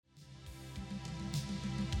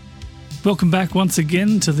Welcome back once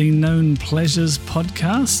again to the Known Pleasures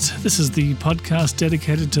podcast. This is the podcast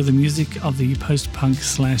dedicated to the music of the post-punk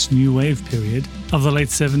 / new wave period of the late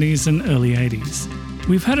 70s and early 80s.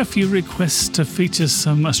 We've had a few requests to feature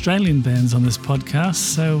some Australian bands on this podcast,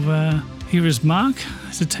 so here is Mark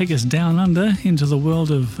to take us down under into the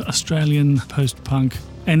world of Australian post-punk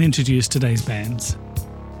and introduce today's bands.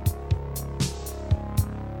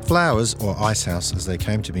 Flowers, or Icehouse as they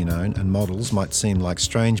came to be known, and Models might seem like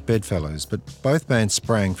strange bedfellows, but both bands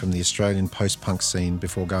sprang from the Australian post-punk scene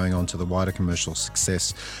before going on to the wider commercial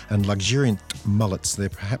success and luxuriant mullets they're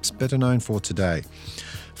perhaps better known for today.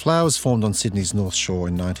 Flowers formed on Sydney's North Shore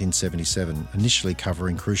in 1977, initially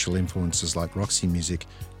covering crucial influences like Roxy Music,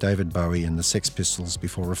 David Bowie and the Sex Pistols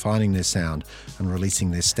before refining their sound and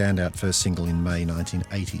releasing their standout first single in May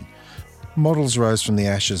 1980. Models rose from the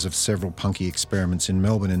ashes of several punky experiments in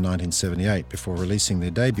Melbourne in 1978 before releasing their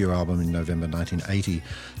debut album in November 1980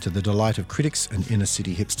 to the delight of critics and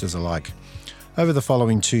inner-city hipsters alike. Over the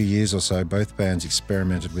following 2 years or so, both bands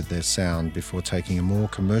experimented with their sound before taking a more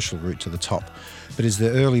commercial route to the top, but it's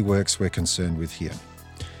their early works we're concerned with here.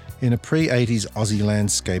 In a pre-80s Aussie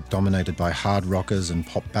landscape dominated by hard rockers and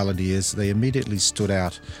pop balladeers, they immediately stood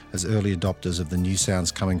out as early adopters of the new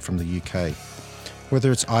sounds coming from the UK. Whether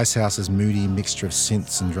it's Icehouse's moody mixture of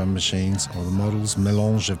synths and drum machines, or the Models'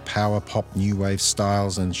 melange of power pop new wave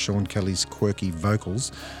styles and Sean Kelly's quirky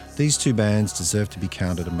vocals, these two bands deserve to be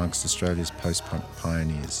counted amongst Australia's post-punk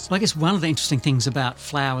pioneers. Well, I guess one of the interesting things about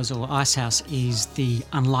Flowers or Icehouse is the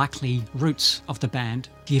unlikely roots of the band,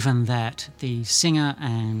 given that the singer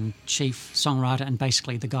and chief songwriter and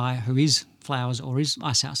basically the guy who is Flowers or is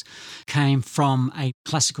Icehouse came from a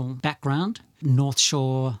classical background, North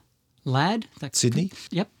Shore lad. Sydney?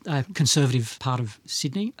 Yep, a conservative part of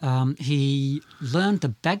Sydney. He learned the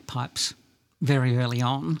bagpipes very early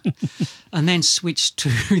on and then switched to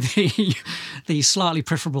the slightly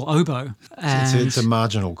preferable oboe. It's a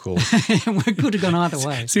marginal call. We could have gone either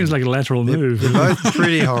way. Seems like a lateral move. They're both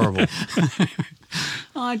pretty horrible.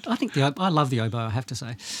 I think I love the oboe, I have to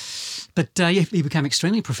say. But he became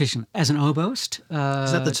extremely proficient as an oboist.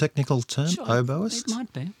 Is that the technical term, sure, oboist? It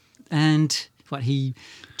might be. And he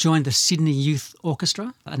joined the Sydney Youth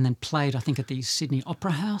Orchestra and then played, I think, at the Sydney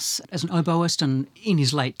Opera House as an oboist. And in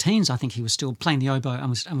his late teens, I think he was still playing the oboe and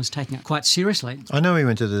was taking it quite seriously. I know he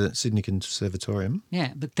went to the Sydney Conservatorium.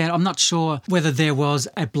 Yeah, but I'm not sure whether there was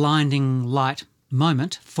a blinding light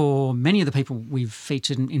moment for many of the people we've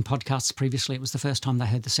featured in podcasts previously. It was the first time they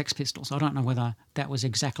heard the Sex Pistols. I don't know whether that was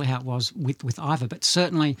exactly how it was with either, but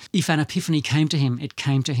certainly if an epiphany came to him, it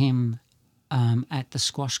came to him at the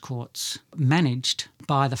squash courts, managed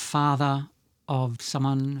by the father of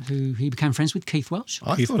someone who he became friends with, Keith Welch.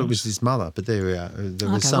 I thought it was his mother, but there we are. There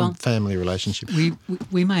was some family relationship.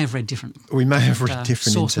 We may have read different. We may have read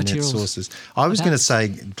different internet materials. sources. I was going to say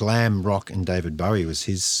glam rock and David Bowie was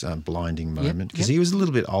his blinding moment because he was a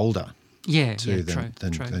little bit older.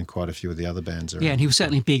 Than quite a few of the other bands around. Yeah, and he was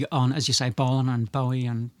certainly big on, as you say, Bolan and Bowie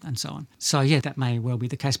and so on. So, yeah, that may well be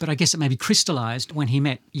the case. But I guess it may be crystallised when he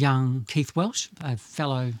met young Keith Welch, a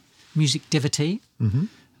fellow music devotee, and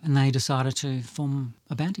they decided to form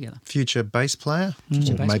a band together. Future bass player?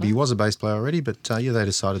 Or maybe he was a bass player already, but they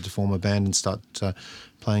decided to form a band and start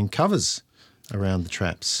playing covers around the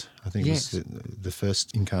traps. I think it was the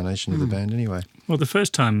first incarnation of the band anyway. Well, the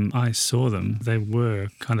first time I saw them, they were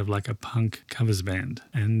kind of like a punk covers band.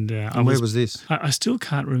 And where was this? I still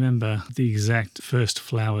can't remember the exact first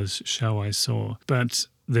Flowers show I saw, but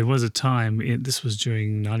there was a time, this was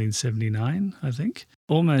during 1979, I think.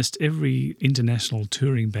 Almost every international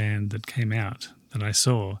touring band that came out that I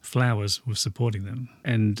saw, Flowers was supporting them.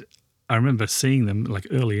 And I remember seeing them like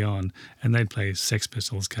early on, and they'd play Sex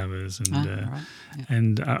Pistols covers,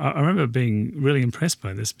 and I remember being really impressed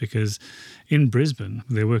by this because in Brisbane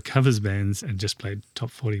there were covers bands and just played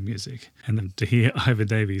top 40 music, and then to hear Ivor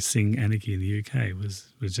Davies sing Anarchy in the UK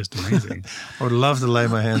was just amazing. I would love to lay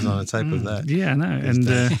my hands on a tape of that. Yeah, I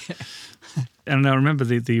know, and I remember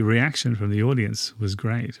the reaction from the audience was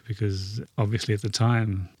great because obviously at the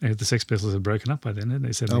time the Sex Pistols had broken up by then, and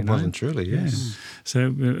they said, "Oh, wasn't truly, yes."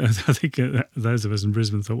 So I think those of us in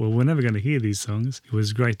Brisbane thought, well, we're never going to hear these songs. It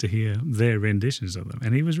was great to hear their renditions of them,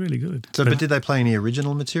 and he was really good. So, but did they play any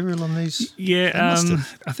original material on these? Yeah,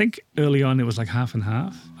 I think early on it was like half and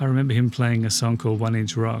half. I remember him playing a song called 1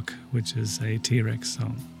 Inch Rock, which is a T-Rex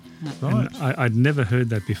song. Right. And I'd never heard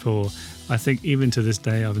that before. I think even to this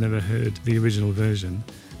day I've never heard the original version.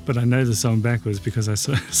 But I know the song backwards because I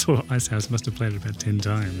saw Icehouse must have played it about 10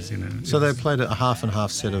 times, So they played a half and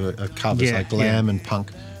half set of covers, like glam and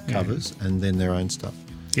punk covers, and then their own stuff.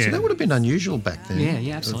 Yeah. So that would have been unusual back then.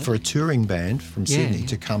 Yeah, absolutely. For a touring band from Sydney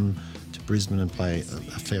to come to Brisbane and play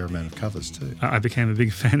a fair amount of covers too. I became a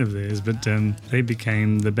big fan of theirs, but they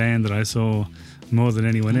became the band that I saw more than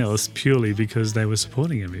anyone else, purely because they were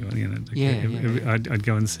supporting everyone. You know, I'd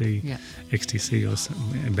go and see XTC or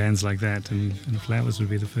some, bands like that, and Flowers would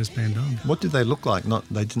be the first band on. What did they look like?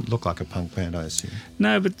 They didn't look like a punk band, I assume.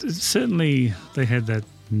 No, but certainly they had that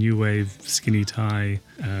new wave skinny tie,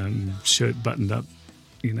 shirt buttoned up.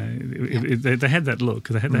 You know, they had that look.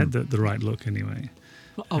 They had the right look anyway.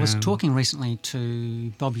 Well, I was talking recently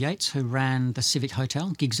to Bob Yates, who ran the Civic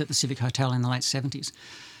Hotel, gigs at the Civic Hotel in the late 70s.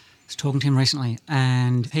 I was talking to him recently,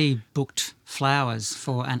 and he booked Flowers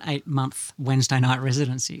for an 8-month Wednesday night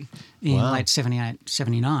residency in late 78,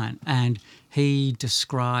 79, and he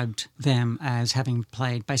described them as having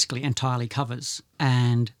played basically entirely covers,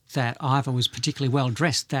 and that Ivor was particularly well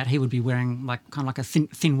dressed, that he would be wearing kind of like a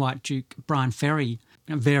thin white Duke Brian Ferry,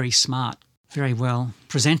 very smart, very well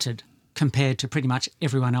presented compared to pretty much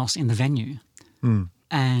everyone else in the venue.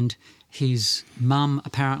 And his mum,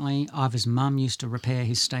 apparently, Ivor's mum used to repair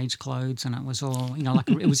his stage clothes, and it was all, you know, like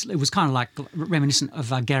it was kind of like reminiscent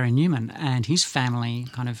of Gary Newman and his family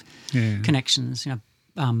kind of connections, you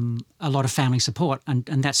know, a lot of family support, and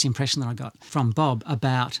that's the impression that I got from Bob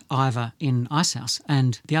about Ivor in Icehouse.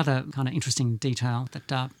 And the other kind of interesting detail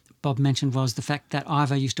that Bob mentioned was the fact that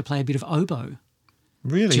Ivor used to play a bit of oboe.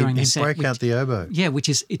 Really? He'd break out the oboe? Yeah,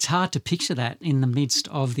 it's hard to picture that in the midst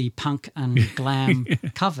of the punk and glam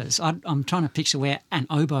covers. I'm trying to picture where an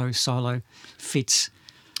oboe solo fits.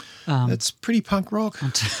 It's pretty punk rock.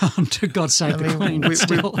 Onto God Save the Queen.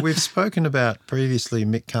 We've spoken about previously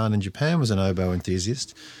Mick Karn in Japan was an oboe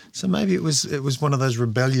enthusiast, so maybe it was one of those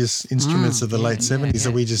rebellious instruments of the late 70s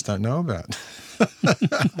that we just don't know about.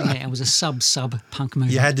 It was a sub punk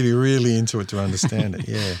movement. You had to be really into it to understand it.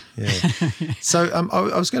 Yeah. So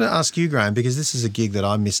I was going to ask you, Graham, because this is a gig that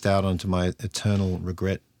I missed out on to my eternal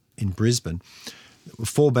regret in Brisbane.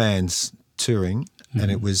 4 bands touring, and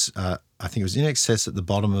it was I think it was In Excess at the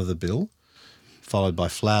bottom of the bill, followed by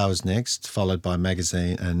Flowers next, followed by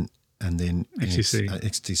Magazine, and then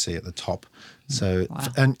XTC at the top. So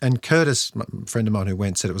and Curtis, a friend of mine who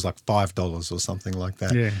went, said it was like $5 or something like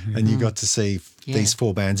that. And you got to see these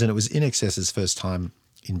 4 bands, and it was In Excess's first time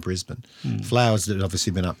in Brisbane. Flowers had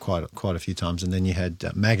obviously been up quite a few times, and then you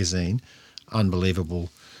had Magazine, unbelievable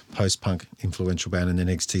post-punk influential band, and then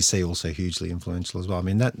XTC also hugely influential as well. I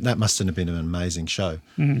mean, that must have been an amazing show.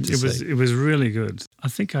 It was really good. I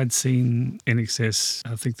think I'd seen In Excess.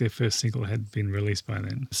 I think their first single had been released by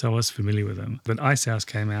then, so I was familiar with them. But Icehouse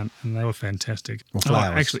came out, and they were fantastic. Well,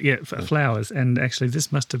 Flowers. Flowers. And actually,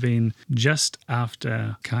 this must have been just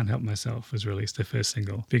after Can't Help Myself was released, their first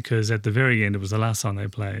single, because at the very end, it was the last song they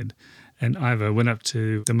played. And Ivor went up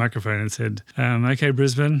to the microphone and said, "Okay,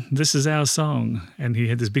 Brisbane, this is our song." And he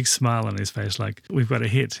had this big smile on his face, like, we've got a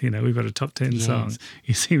hit, we've got a top 10 song.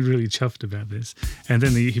 He seemed really chuffed about this. And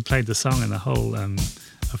then he played the song, and the whole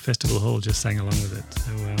festival hall just sang along with it.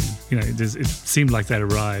 So, it seemed like that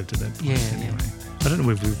arrived at that point anyway. I don't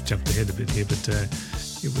know if we've jumped ahead a bit here, but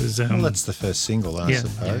it was... well, that's the first single, I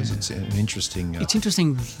suppose. It's an interesting... It's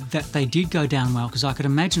interesting that they did go down well, because I could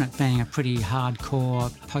imagine it being a pretty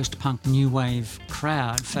hardcore post-punk new wave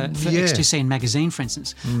crowd for XTC and Magazine, for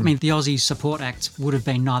instance. I mean, the Aussie support acts would have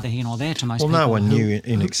been neither here nor there to most people. Well, no one knew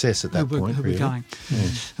In Excess at that point, who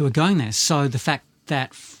were going there. So the fact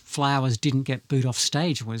that Flowers didn't get booed off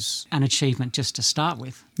stage was an achievement just to start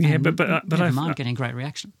with. Yeah, but never mind getting great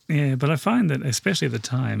reaction. Yeah, but I find that especially at the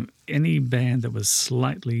time, any band that was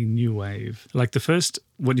slightly new wave, like the first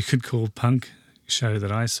what you could call punk show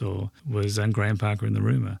that I saw was Graham Parker and the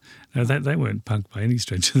Rumour. Now, they weren't punk by any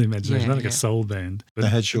stretch of the imagination, not like a soul band. But they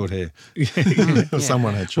had short hair. Or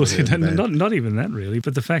someone had short hair. Not even that, really.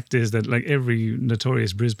 But the fact is that like every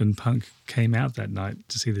notorious Brisbane punk came out that night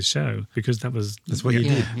to see the show, because that's what you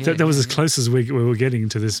did. That was as close as we were getting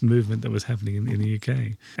to this movement that was happening in the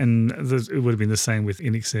UK. And it would have been the same with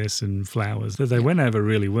In Excess and Flowers. They went over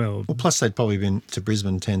really well. Well, plus they'd probably been to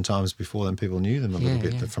Brisbane 10 times before then. People knew them a little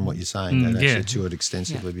bit, from what you're saying. They'd actually toured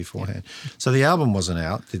extensively beforehand. So the album wasn't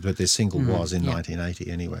out, but their single was in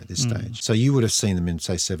 1980 anyway at this stage. So you would have seen them in,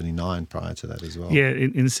 say, 79 prior to that as well. Yeah,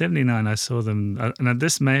 in 79 I saw them, and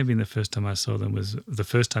this may have been the first time I saw them, was the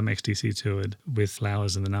first time XTC toured with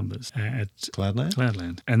Flowers and the Numbers at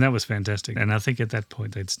Cloudland. And that was fantastic. And I think at that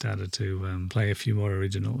point they'd started to play a few more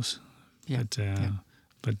originals. But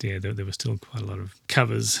there were still quite a lot of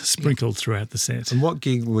covers sprinkled throughout the set. And what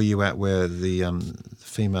gig were you at where the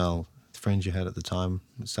female friends you had at the time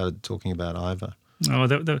started talking about Ivor? Oh,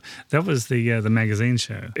 that was the Magazine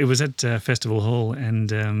show. It was at Festival Hall,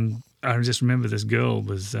 and I just remember this girl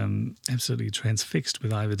was absolutely transfixed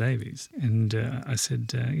with Ivor Davies. And I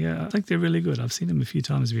said, yeah, I think they're really good. I've seen them a few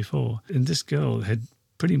times before. And this girl had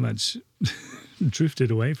pretty much drifted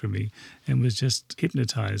away from me and was just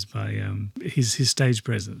hypnotised by his stage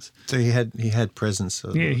presence. So he had presence,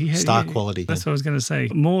 star quality. That's what I was going to say.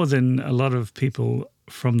 More than a lot of people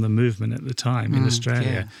from the movement at the time in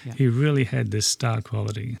Australia, he really had this star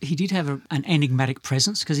quality. He did have an enigmatic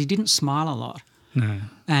presence because he didn't smile a lot. No.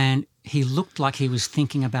 And he looked like he was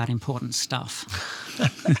thinking about important stuff.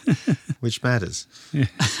 Which matters. Yeah.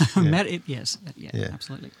 Yes,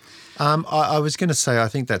 absolutely. I was going to say, I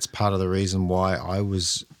think that's part of the reason why I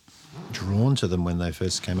was drawn to them when they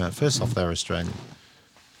first came out. First off, they were Australian.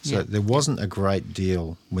 So there wasn't a great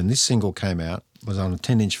deal. When this single came out, it was on a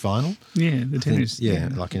 10-inch vinyl. Yeah, the 10-inch. Yeah,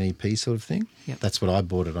 like an EP sort of thing. Yep. That's what I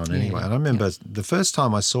bought it on anyway. And I remember the first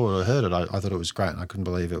time I saw it or heard it, I thought it was great and I couldn't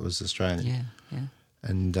believe it was Australian. Yeah.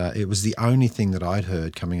 And it was the only thing that I'd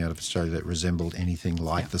heard coming out of Australia that resembled anything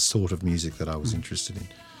like the sort of music that I was interested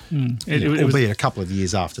in. Albeit a couple of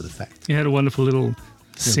years after the fact. He had a wonderful little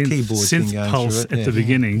synth pulse at the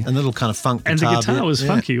beginning. And a little kind of funk guitar. And the guitar was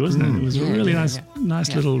funky, wasn't it? It was a really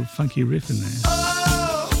nice little funky riff in there.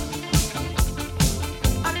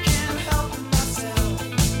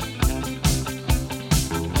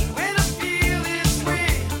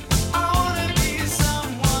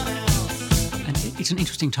 It's an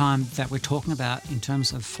interesting time that we're talking about in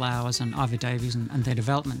terms of Flowers and Ivor Davies and their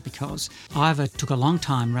development, because Ivor took a long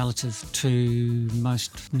time relative to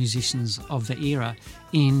most musicians of the era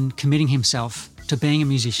in committing himself to being a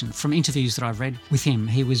musician. From interviews that I've read with him,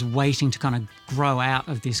 he was waiting to kind of grow out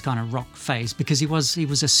of this kind of rock phase because he was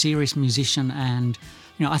a serious musician, and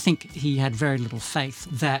I think he had very little faith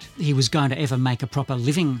that he was going to ever make a proper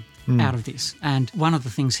living out of this. And one of the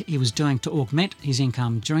things he was doing to augment his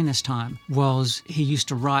income during this time was he used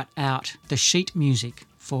to write out the sheet music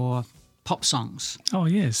for pop songs. Oh,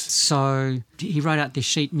 yes. So he wrote out this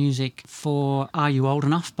sheet music for Are You Old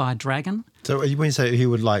Enough by Dragon. So when you say he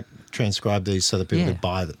would transcribe these so that people could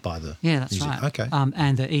buy the that's music. right. Okay.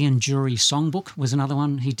 And the Ian Jury songbook was another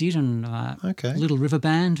one he did, and Little River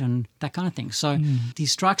Band and that kind of thing. So he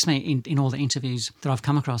strikes me in all the interviews that I've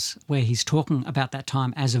come across where he's talking about that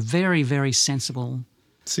time as a very, very sensible...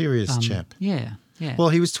 serious chap. Yeah. Well,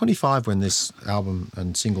 he was 25 when this album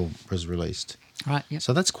and single was released. Right, yeah.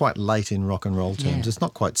 So that's quite late in rock and roll terms. Yeah. It's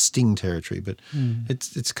not quite Sting territory, but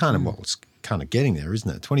it's kind of what's kind of getting there, isn't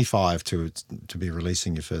it? 25 to be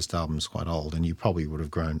releasing your first album is quite old, and you probably would have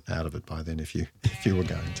grown out of it by then if you were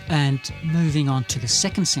going to. And moving on to the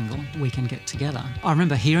second single, We Can Get Together, I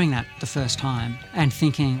remember hearing that the first time and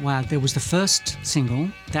thinking, wow, there was the first single,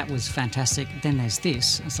 that was fantastic. Then there's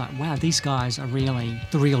this. It's like, wow, these guys are really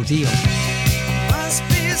the real deal. Must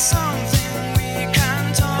be something we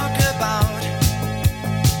can talk about.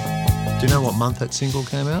 Do you know what month that single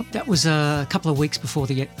came out? That was a couple of weeks before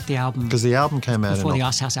the album. Because the album came out before the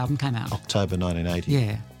Icehouse album came out. October 1980.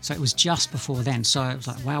 Yeah, so it was just before then. So it was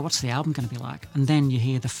like, wow, what's the album going to be like? And then you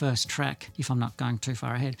hear the first track, if I'm not going too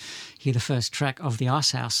far ahead, hear the first track of the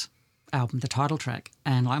Icehouse album, the title track,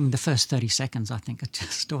 and the first 30 seconds, I think it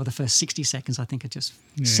just, or the first 60 seconds, I think it just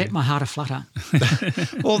set my heart aflutter.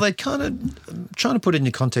 Well, they kind of trying to put it in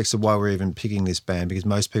the context of why we're even picking this band, because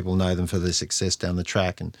most people know them for their success down the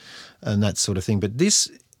track and that sort of thing. But this,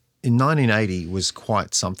 in 1980, was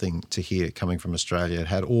quite something to hear coming from Australia. It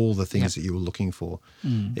had all the things that you were looking for.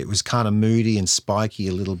 It was kind of moody and spiky,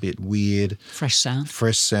 a little bit weird. Fresh sound.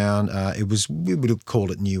 We would have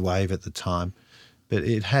called it new wave at the time. But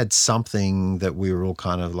it had something that we were all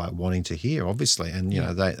kind of like wanting to hear, obviously. And,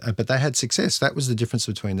 but they had success. That was the difference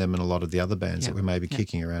between them and a lot of the other bands that were maybe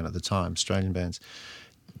kicking around at the time, Australian bands.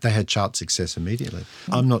 They had chart success immediately.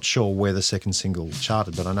 I'm not sure where the second single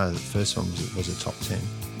charted, but I know the first one was a top 10.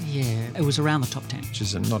 Yeah, it was around the top 10. Which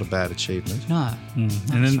is not a bad achievement. No.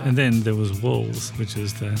 And then there was Walls, which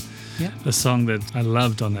is the song that I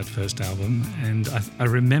loved on that first album. And I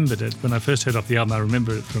remembered it. When I first heard off the album, I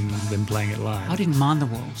remember it from them playing it live. I didn't mind the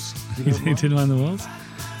Walls. You didn't mind the Walls?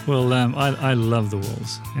 Well, I love the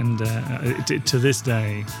Walls. And to this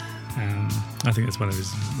day, I think it's one of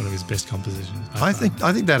his best compositions. I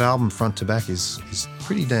think that album front to back is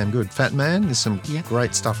pretty damn good. Fat Man, there's some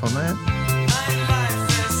great stuff on that.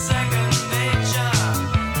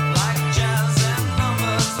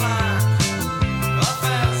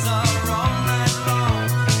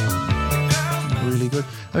 Really good.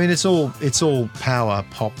 I mean, it's all power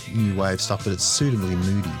pop new wave stuff, but it's suitably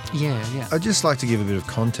moody. Yeah. I'd just like to give a bit of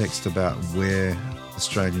context about where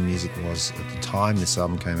Australian music was at the time this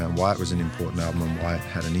album came out, why it was an important album and why it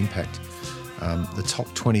had an impact. The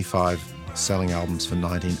top 25 selling albums for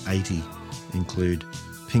 1980 include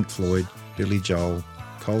Pink Floyd, Billy Joel,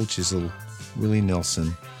 Cold Chisel, Willie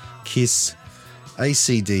Nelson, Kiss,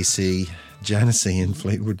 AC/DC, Janis Ian,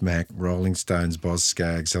 Fleetwood Mac, Rolling Stones, Boz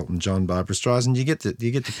Scaggs, Elton John, Barbra Streisand. You get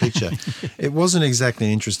the picture. It wasn't exactly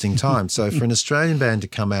an interesting time. So for an Australian band to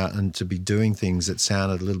come out and to be doing things that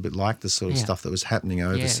sounded a little bit like the sort of stuff that was happening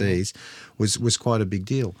overseas was quite a big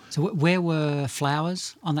deal. So where were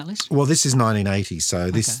Flowers on that list? Well, this is 1980, so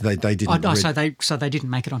this they didn't. So they didn't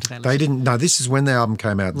make it onto that list. They didn't. No, this is when the album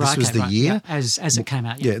came out. This was the year as it came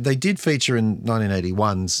out. Yeah, they did feature in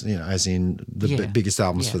 1981's, as in the biggest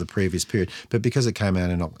albums for the previous period. But because it came out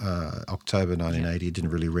in October 1980, it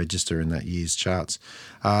didn't really register in that year's charts.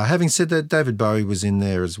 Having said that, David Bowie was in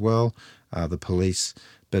there as well, The Police,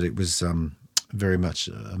 but it was very much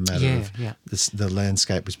a matter of the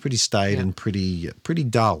landscape was pretty staid and pretty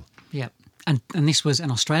dull. Yeah. And this was an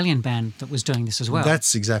Australian band that was doing this as well.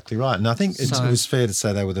 That's exactly right. And I think it was fair to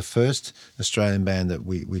say they were the first Australian band that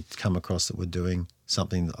we'd come across that were doing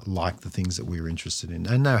something like the things that we were interested in.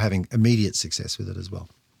 And they were having immediate success with it as well.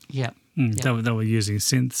 Yeah. They were using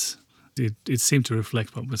synths. It seemed to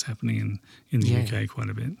reflect what was happening in the UK quite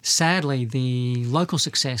a bit. Sadly, the local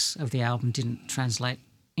success of the album didn't translate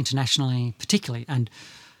internationally particularly, and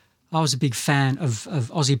I was a big fan of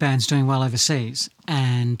Aussie bands doing well overseas,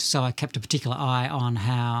 and so I kept a particular eye on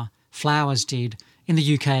how Flowers did in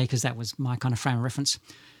the UK, because that was my kind of frame of reference,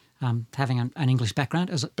 having an English background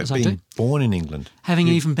as I do. Born in England. Having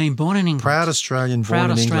even been born in England. Proud Australian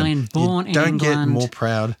born in England. Born in England. Don't get more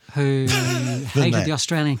proud. Who hated the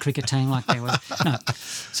Australian cricket team like they were. No.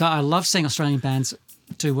 So I love seeing Australian bands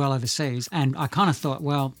do well overseas, and I kind of thought,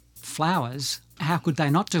 well, Flowers, how could they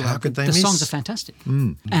not do well? How could they the miss? songs are fantastic.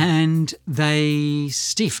 And they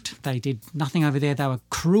stiffed. They did nothing over there. They were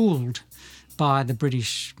cruelled by the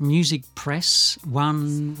British music press.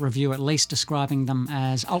 One review at least describing them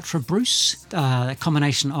as Ultra Bruce, a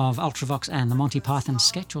combination of Ultravox and the Monty Python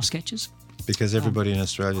sketch or sketches. Because everybody in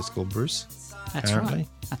Australia is called Bruce. That's apparently. right.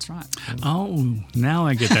 That's right. Oh, now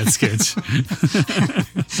I get that sketch.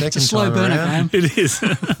 Second It's a slow time burner, around. Graham. It is.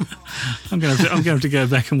 I'm going to have to go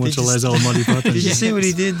back and watch all those old Monty Python. Did you see what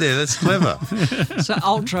he did there? That's clever. So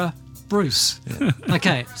Ultra Bruce.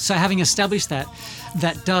 Okay, so having established that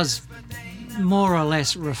does more or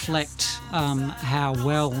less reflect how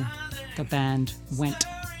well the band went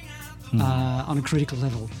on a critical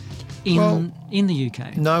level in the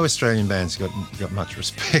UK. No Australian bands got much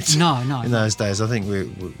respect. No. In those days, I think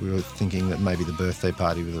we were thinking that maybe the Birthday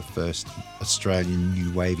Party were the first Australian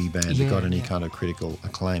new wavy band that got any kind of critical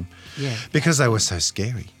acclaim. Yeah. Because they were so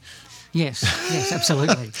scary. Yes,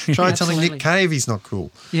 absolutely. Try telling Absolutely. Nick Cave he's not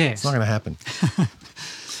cool. Yes. It's not going to happen.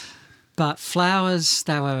 But Flowers,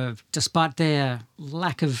 they were, despite their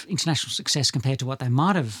lack of international success compared to what they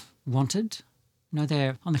might have wanted,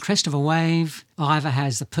 they're on the crest of a wave. Ivor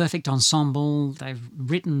has the perfect ensemble. They've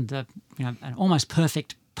written an almost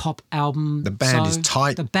perfect pop album. The band is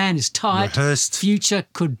tight. The band is tight. Rehearsed. Future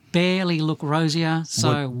could barely look rosier.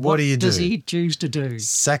 So What do you does do? he choose to do?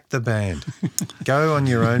 Sack the band. Go on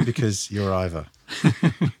your own because you're Ivor.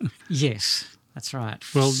 Yes, that's right.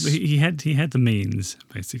 Well, he had the means,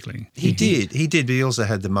 basically. He did, but he also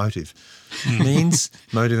had the motive. Means,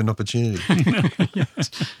 motive and opportunity.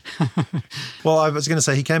 Well, I was going to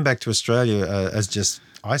say he came back to Australia as just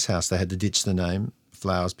Icehouse. They had to ditch the name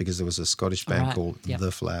Flowers because there was a Scottish band called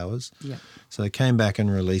The Flowers. Yep. So they came back and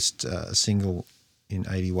released a single in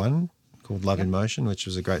 81 called Love in Motion, which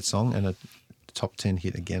was a great song and a top 10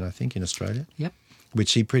 hit again, I think, in Australia. Yep.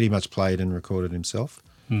 Which he pretty much played and recorded himself.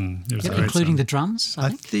 It was a Yep, great including song. the drums, I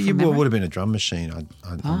think. It from memory. would have been a drum machine on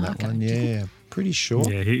that okay. one. Yeah, pretty sure.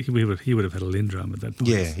 Yeah, he would have had a Lindrum at that point.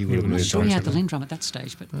 Yeah, he would have I'm moved sure on he to had the that. Lindrum at that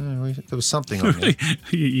stage, but There was something on there.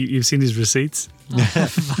 You've seen his receipts?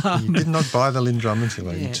 You did not buy the Lindrum until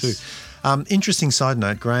 82. Yes. Interesting side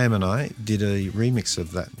note, Graham and I did a remix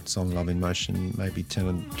of that song Love in Motion maybe 10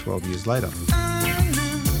 and 12 years later.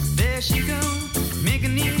 There she goes,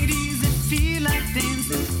 making it easy, feel like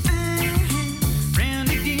dancing. Round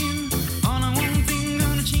again, all I want thing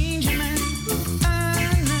gonna change your mind.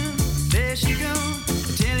 There she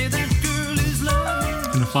goes, tell you that girl is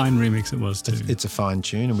love. And a fine remix it was too. It's a fine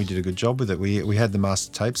tune and we did a good job with it. We had the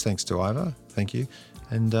master tapes thanks to Ivor. Thank you.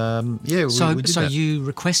 And we did So that. you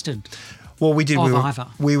requested Well, we did. of We were, Ivor.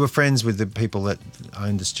 we were friends with the people that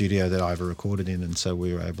owned the studio that Ivor recorded in, and so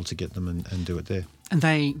we were able to get them and do it there. And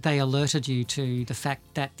they alerted you to the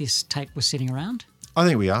fact that this tape was sitting around? I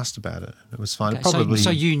think we asked about it. It was fine. Okay, Probably. so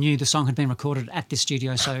you knew the song had been recorded at this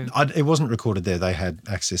studio, so... It wasn't recorded there. They had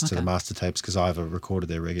access to the Okay. master tapes because Ivor recorded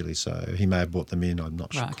there regularly, so he may have brought them in. I'm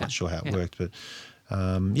not Right, okay. quite sure how it Yeah. worked, but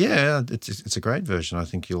It's a great version. I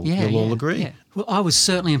think you'll all agree. Yeah. Well, I was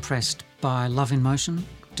certainly impressed by Love in Motion,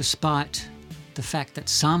 despite the fact that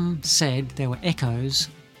some said there were echoes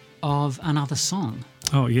of another song.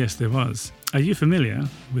 Oh, yes, there was. Are you familiar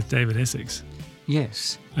with David Essex?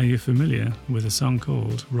 Yes. Are you familiar with a song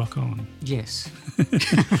called Rock On? Yes.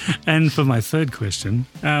 And for my third question,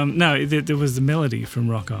 there was the melody from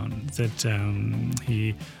Rock On that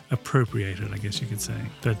he appropriated, I guess you could say.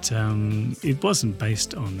 But it wasn't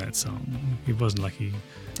based on that song. It wasn't like he...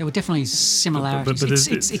 There were definitely similarities. But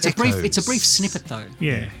it's a brief snippet, though.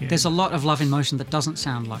 Yeah. There's a lot of Love in Motion that doesn't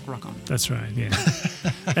sound like Rock On. That's right, yeah.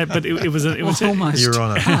 But it was almost. You're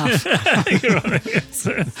on it. Half. You're on it, yes.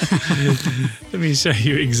 Let me show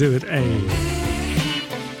you Exhibit A.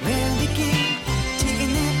 Well, begin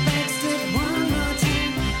taking that back step one more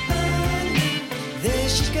time. There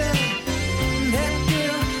she goes, that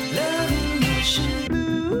girl, Love in Motion.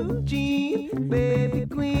 Blue jeans, baby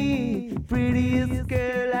queen, prettiest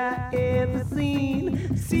girl I ever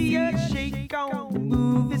seen. See her shake on the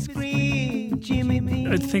movie screen, Jimmy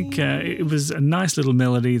Dean. I think it was a nice little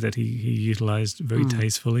melody that he utilised very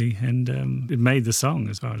tastefully, and it made the song,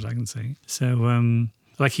 as far as I can see. So,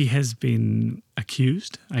 he has been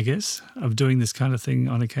accused, I guess, of doing this kind of thing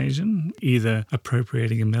on occasion, either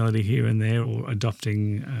appropriating a melody here and there or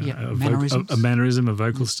adopting a mannerism, a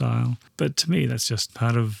vocal style. But to me, that's just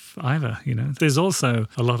part of Ivor, you know. There's also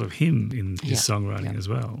a lot of him in his songwriting as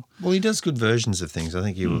well. Well, he does good versions of things. I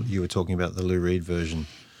think you were talking about the Lou Reed version.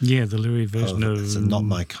 Yeah, the Lou Reed version of It's Not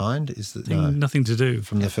My Kind. Is that Nothing to Do.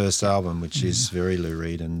 From the first album, which is very Lou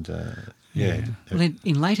Reed and... Well,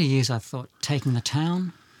 in later years, I thought Taking the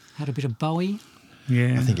Town had a bit of Bowie.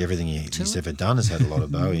 Yeah. I think everything he's ever done has had a lot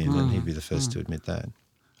of Bowie in it. He'd be the first to admit that.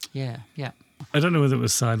 Yeah. I don't know whether it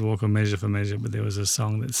was Sidewalk or Measure for Measure, but there was a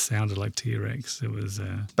song that sounded like T-Rex. It was...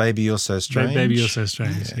 Baby You're So Strange. Baby You're So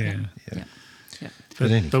Strange, yeah.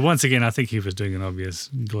 But once again, I think he was doing an obvious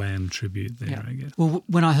glam tribute there, I guess. Well,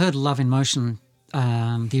 when I heard Love in Motion,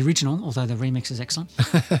 the original, although the remix is excellent,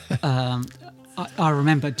 I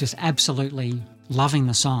remember just absolutely loving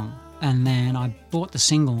the song. And then I bought the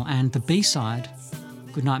single, and the B-side,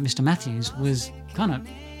 Goodnight Mr. Matthews, was kind of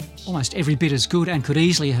almost every bit as good and could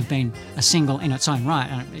easily have been a single in its own right.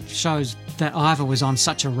 And it shows that Ivor was on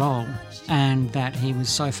such a roll and that he was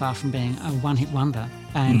so far from being a one-hit wonder.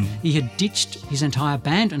 And he had ditched his entire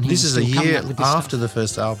band, and he This was is a still coming year up with this after stuff. the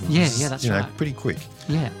first album. Yeah, This is, that's right. Pretty quick.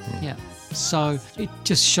 Yeah. So it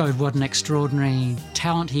just showed what an extraordinary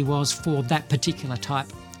talent he was for that particular type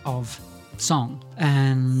of song.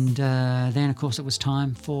 And then, of course, it was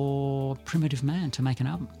time for Primitive Man to make an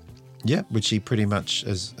album. Yeah, which he pretty much,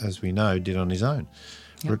 as we know, did on his own.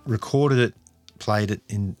 Yep. Recorded it, played it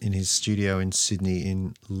in his studio in Sydney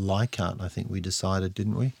in Leichhardt, I think we decided,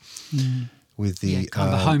 didn't we? With the kind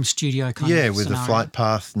of a home studio kind of with scenario. the flight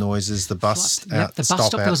path noises, the bus The bus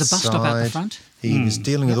stop. There was a bus stop out the front. He was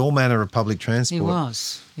dealing with all manner of public transport.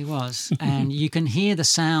 He was. And you can hear the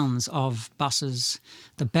sounds of buses,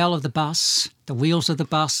 the bell of the bus, the wheels of the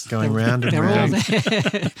bus. Going round and they're round. all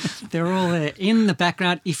there. They're all there in the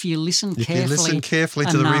background. If you listen carefully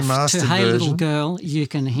to the enough remastered to Hey version. Little Girl, you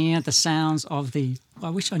can hear the sounds of the... I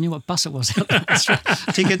wish I knew what bus it was. That's right.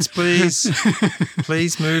 Tickets, please.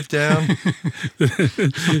 Please move down.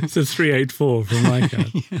 It's a 384 from Leichhardt.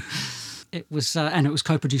 It was, and it was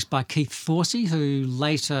co-produced by Keith Forsey, who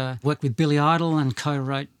later worked with Billy Idol and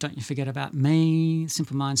co-wrote "Don't You Forget About Me,"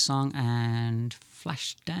 Simple Minds song, and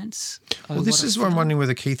Flashdance. Well, this is where I'm wondering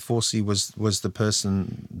whether Keith Forsey was the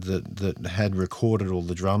person that had recorded all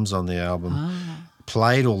the drums on the album,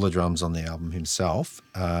 played all the drums on the album himself,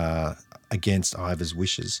 against Ivor's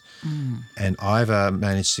wishes. And Ivor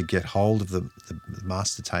managed to get hold of the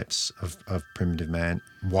master tapes of Primitive Man,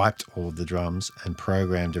 wiped all of the drums and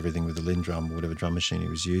programmed everything with the Lindrum or whatever drum machine he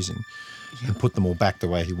was using, and put them all back the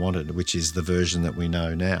way he wanted, which is the version that we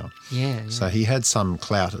know now. Yeah. So he had some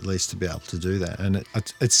clout at least to be able to do that. And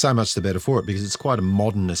it's so much the better for it because it's quite a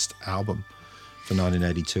modernist album for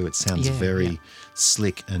 1982. It sounds very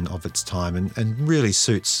slick and of its time and really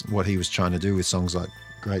suits what he was trying to do with songs like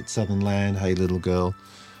Great Southern Land, Hey Little Girl,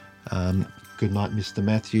 Goodnight Mr.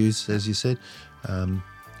 Matthews, as you said,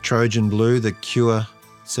 Trojan Blue, The Cure,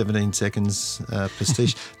 17 Seconds,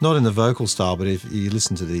 Pastiche. Not in the vocal style, but if you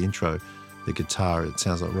listen to the intro, the guitar, it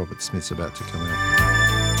sounds like Robert Smith's about to come out.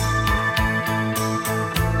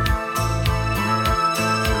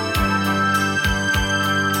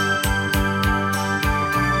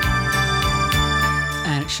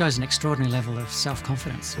 shows an extraordinary level of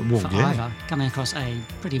self-confidence Well, for yeah. Ivor, coming across a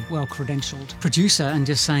pretty well-credentialed producer and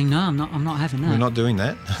just saying, no, I'm not having that. We're not doing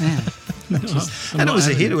that. Yeah. And it was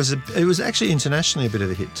a hit. It was actually internationally a bit of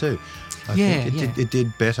a hit too. I think it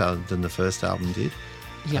did better than the first album did.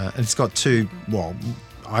 Yeah. And it's got two. Well,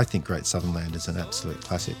 I think Great Southern Land is an absolute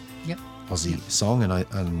classic Yep. Aussie song, and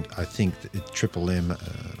I think that Triple M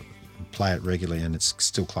play it regularly, and it's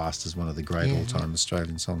still classed as one of the great all-time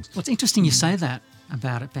Australian songs. Well, it's interesting you say that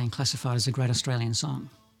about it being classified as a great Australian song,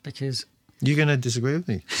 because You're going to disagree with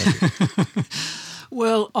me?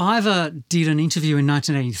 well, Ivor did an interview in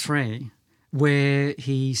 1983 where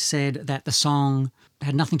he said that the song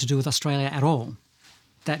had nothing to do with Australia at all,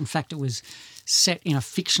 that in fact it was set in a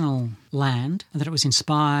fictional land and that it was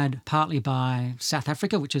inspired partly by South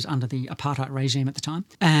Africa, which was under the apartheid regime at the time,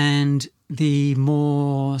 and the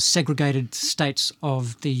more segregated states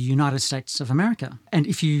of the United States of America. And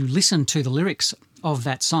if you listen to the lyrics of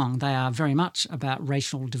that song, they are very much about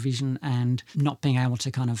racial division and not being able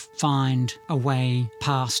to kind of find a way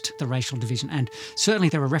past the racial division. And certainly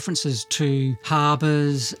there are references to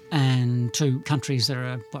harbours and to countries that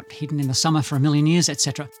are hidden in the summer for a million years,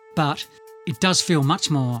 etc. But it does feel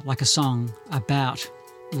much more like a song about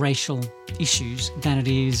racial issues than it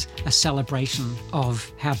is a celebration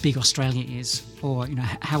of how big Australia is, or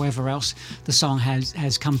however else the song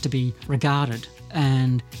has come to be regarded.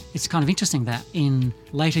 And it's kind of interesting that in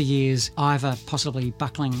later years, Ivor, possibly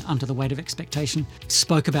buckling under the weight of expectation,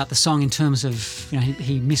 spoke about the song in terms of,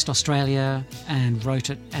 he missed Australia and wrote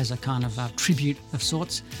it as a kind of a tribute of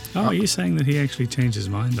sorts. Oh, are you saying that he actually changed his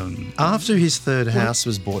mind on... After his third house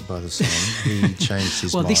was bought by the song, he changed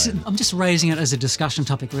his mind. I'm just raising it as a discussion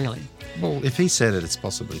topic, really. Well, if he said it, it's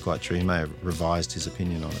possibly quite true. He may have revised his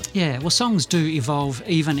opinion on it. Yeah, well, songs do evolve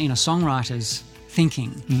even in a songwriter's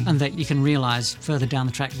thinking, and that you can realise further down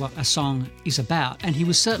the track what a song is about. And he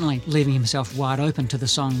was certainly leaving himself wide open to the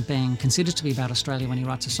song being considered to be about Australia when he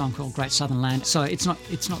writes a song called Great Southern Land. So it's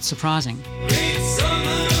not surprising.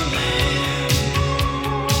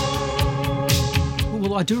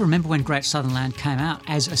 Well, I do remember when Great Southern Land came out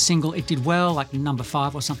as a single. It did well, like number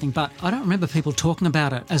 5 or something, but I don't remember people talking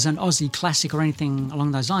about it as an Aussie classic or anything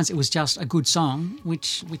along those lines. It was just a good song,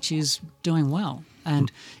 which is doing well.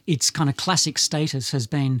 And its kind of classic status has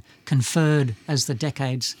been conferred as the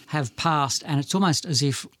decades have passed, and it's almost as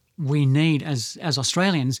if we need, as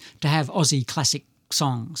Australians, to have Aussie classic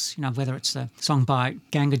songs, whether it's the song by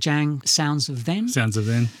Ganga Jang, Sounds of Then,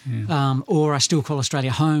 yeah. Or I Still Call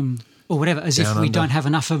Australia Home, or whatever, as if we don't have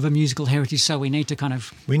enough of a musical heritage, so we need to kind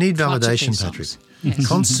of... We need validation, songs. Patrick. Yes.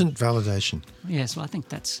 Constant validation. Yes, well, I think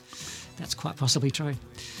that's quite possibly true.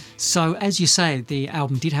 So, as you say, the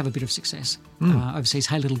album did have a bit of success. Overseas,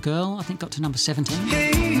 Hey Little Girl, I think, got to number 17.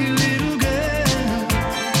 Hey, little girl,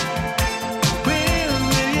 where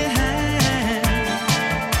will you hide?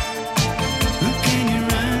 Who can you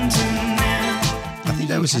run to now? I think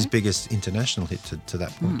that was his biggest international hit to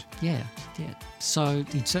that point. Yeah. So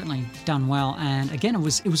he'd certainly done well, and again, it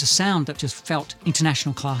was a sound that just felt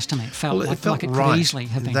international class to me. It felt like it could easily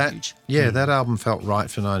have been huge. Yeah, that album felt right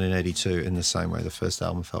for 1982 in the same way the first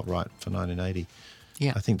album felt right for 1980.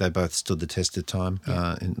 Yeah. I think they both stood the test of time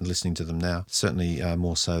in listening to them now, certainly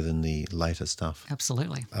more so than the later stuff.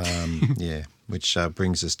 Absolutely. Yeah, which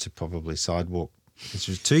brings us to probably Sidewalk, which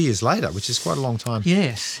was 2 years later, which is quite a long time.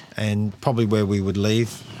 Yes. And probably where we would leave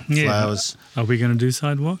Flowers. Are we going to do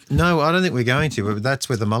Sidewalk? No, I don't think we're going to. But that's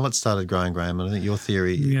where the mullet started growing, Graham. And I think your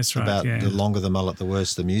theory about the longer the mullet, the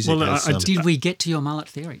worse the music is. Did we get to your mullet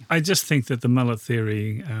theory? I just think that the mullet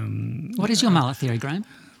theory... what is your mullet theory, Graham?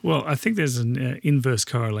 Well, I think there's an inverse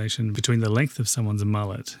correlation between the length of someone's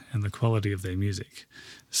mullet and the quality of their music.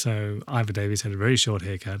 So Ivor Davies had a very short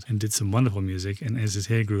haircut and did some wonderful music, and as his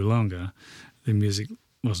hair grew longer, the music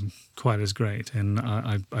wasn't quite as great. And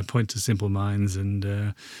I point to Simple Minds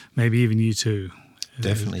and maybe even U2.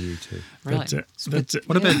 Definitely U2. Really?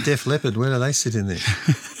 What about Def Leppard? Where do they sit in there?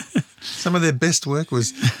 Some of their best work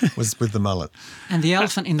was with the mullet. And the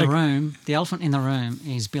elephant in the room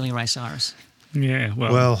is Billy Ray Cyrus. Yeah,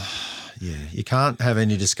 well, yeah, you can't have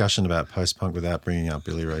any discussion about post-punk without bringing up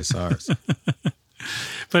Billy Ray Cyrus.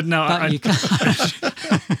 But you can't.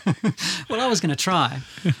 Well, I was going to try,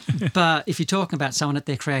 but if you're talking about someone at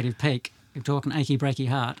their creative peak, you're talking Achy Breaky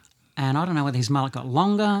Heart, and I don't know whether his mullet got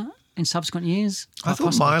longer in subsequent years. I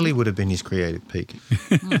thought Miley would have been his creative peak.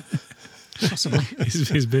 Possibly.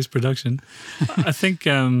 his best production. I think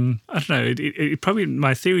I don't know. It probably,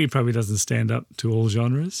 my theory probably doesn't stand up to all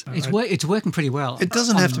genres. It's working pretty well. It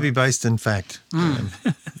doesn't have to be based in fact.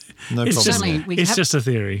 No It's problem. just, Certainly, there. it's just a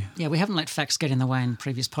theory. Yeah, we haven't let facts get in the way in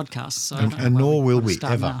previous podcasts. So I don't know And where nor will wanna we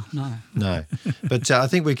start ever. now. No. No, but I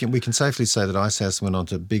think we can safely say that Icehouse went on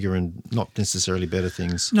to bigger and not necessarily better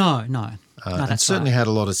things. No. And that's certainly right. had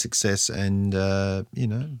a lot of success and,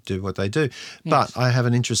 do what they do. But I have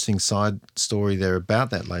an interesting side story there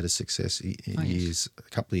about that later success years, a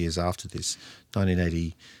couple of years after this,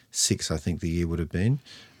 1986, I think the year would have been.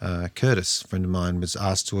 Curtis, a friend of mine, was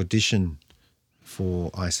asked to audition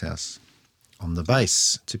for Icehouse on the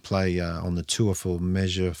bass to play on the tour for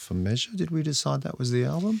Measure for Measure. Did we decide that was the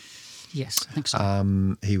album? Yes, I think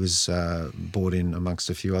so. He was brought in amongst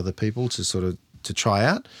a few other people to try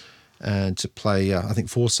out and to play, I think,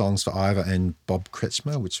 4 songs for Ivor and Bob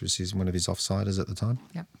Kretschmer, which was one of his offsiders at the time.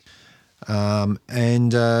 Yep.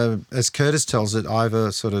 And as Curtis tells it,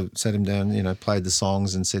 Ivor sort of sat him down, played the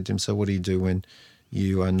songs and said to him, "So what do you do when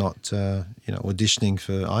you are not, auditioning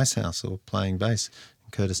for Icehouse or playing bass?"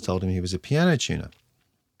 And Curtis told him he was a piano tuner.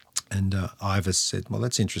 And Ivor said, "Well,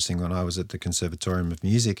 that's interesting. When I was at the Conservatorium of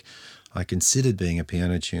Music, I considered being a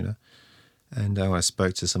piano tuner. And when I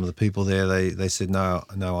spoke to some of the people there, they said, no,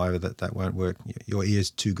 Ivor, that won't work. Your ear's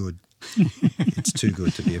too good. It's too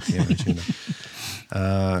good to be a piano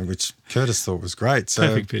tuner," which Curtis thought was great. So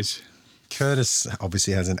Perfect pitch. Curtis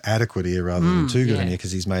obviously has an adequate ear rather than too good an ear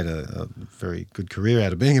because he's made a very good career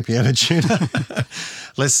out of being a piano tuner.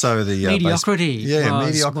 Less so the Mediocrity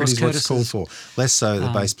mediocrity is what's Curtis's, called for. Less so the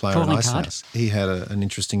bass player in calling Icehouse. He had an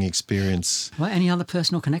interesting experience. Well, any other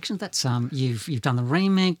personal connections? That's you've done the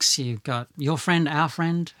remix. You've got your friend, our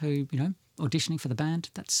friend, who auditioning for the band.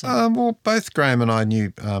 That's Well, both Graham and I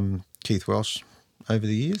knew Keith Welsh over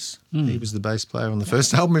the years. He was the bass player on the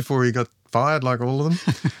first album before he got fired, like all of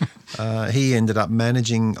them. He ended up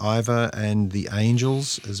managing Ivor and the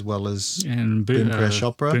Angels as well as And Boom Crash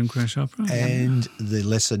Opera. Boom Crash Opera. And the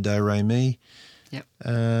Lesser Do Re Mi.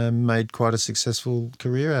 Yep. Made quite a successful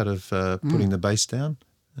career out of putting the bass down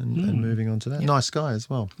and moving on to that. Nice guy as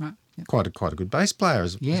well. Right. Yep. Quite a good bass player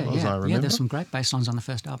as well as I remember. Yeah, there's some great bass lines on the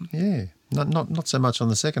first album. Yeah, not so much on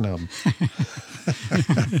the second album.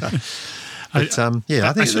 But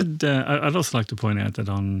I think I'd also like to point out that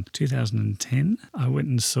on 2010, I went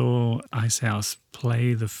and saw Icehouse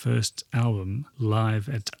play the first album live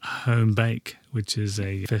at Home Bake, which is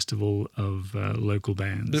a festival of local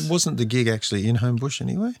bands. But wasn't the gig actually in Homebush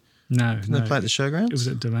anyway? No, Didn't they play at the showgrounds? It was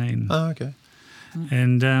at Domain. Oh, okay.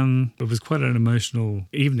 And it was quite an emotional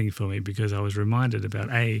evening for me because I was reminded about,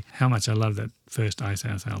 how much I love that first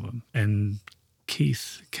Icehouse album. And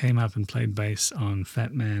Keith came up and played bass on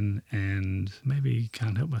Fat Man and maybe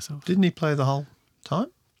Can't Help Myself. Didn't he play the whole time?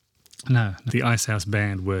 No, the Icehouse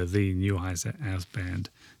band were the new Icehouse band,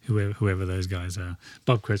 whoever those guys are.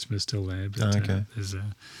 Bob Kretschmer is still there, but there's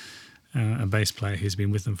a bass player who's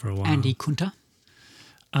been with them for a while. Andy Kunter.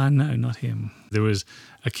 No, not him. There was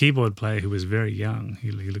a keyboard player who was very young.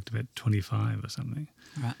 He looked about 25 or something,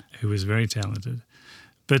 Right. who was very talented.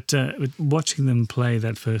 But watching them play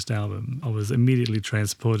that first album, I was immediately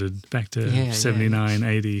transported back to 79,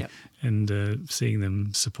 80 Yep. and seeing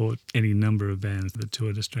them support any number of bands that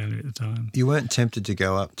toured Australia at the time. You weren't tempted to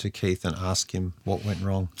go up to Keith and ask him what went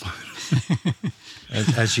wrong,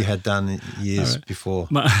 as you had done years before.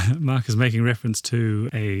 Mark is making reference to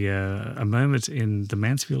a moment in the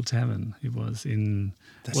Mansfield Tavern. It was in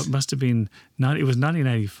what must have been, it was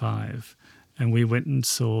 1985. And we went and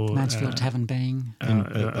saw... Mansfield Tavern being...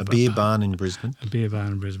 a beer barn in Brisbane. A beer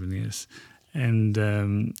barn in Brisbane, yes. And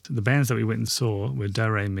the bands that we went and saw were Do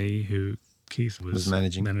Re Mi, who Keith was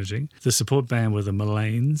managing. The support band were the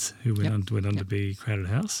Mullanes, who went on to be Crowded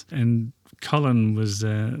House. And Colin was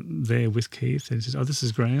there with Keith and he said, "This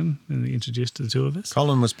is Graham," and he introduced the two of us.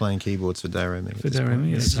 Colin was playing keyboards for Do Re Mi. For Do Re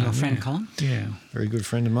Mi, This is our friend Colin. Yeah. Very good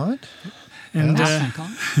friend of mine. And, Our friend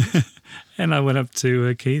Colin. and I went up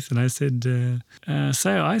to Keith and I said,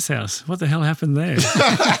 "So Icehouse, what the hell happened there?"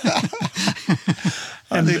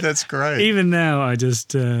 I think that's great. Even now, I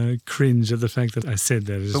just cringe at the fact that I said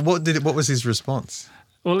that. But what was his response?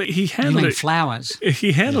 Well, he handled it. Flowers.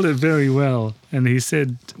 He handled it very well, and he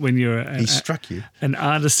said, "When you're He struck you. an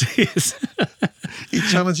artist," yes. He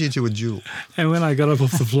challenged you to a duel. And when I got up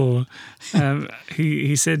off the floor,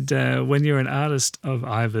 he said, "When you're an artist of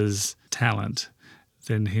Ivor's talent,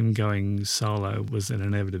 then him going solo was an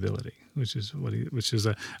inevitability," which is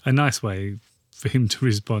a nice way for him to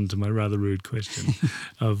respond to my rather rude question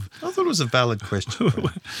of I thought it was a valid question.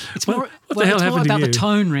 It's What- more, what the hell it's more happened to about the you?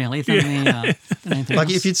 tone, really, than than anything Like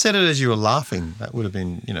else. if you'd said it as you were laughing, that would have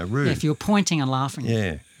been, rude. Yeah, if you were pointing and laughing.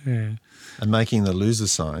 Yeah. yeah. And making the loser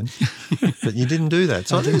sign. But you didn't do that.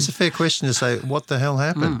 So I think it's a fair question to say, what the hell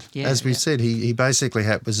happened? yeah, As we yeah. said, he basically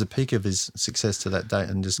was the peak of his success to that date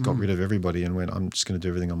and just got rid of everybody and went, I'm just going to do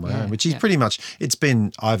everything on my Yeah, own, which he's yeah. pretty much, it's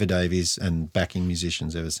been Ivor Davies and backing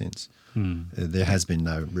musicians ever since. There has been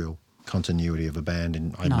no real continuity of a band,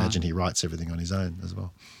 and I No. imagine he writes everything on his own as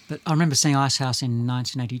well. But I remember seeing Icehouse in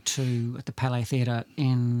 1982 at the Palais Theatre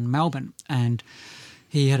in Melbourne, and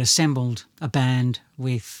he had assembled a band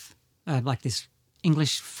with like this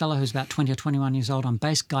English fellow who's about 20 or 21 years old on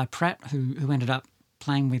bass, Guy Pratt, who ended up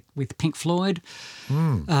playing with Pink Floyd.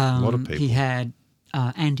 A lot of people. He had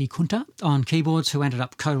Andy Kunter on keyboards, who ended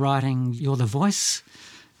up co-writing You're the Voice.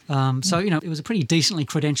 So, it was a pretty decently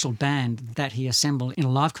credentialed band that he assembled in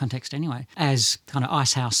a live context anyway, as kind of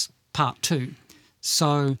Icehouse Part 2.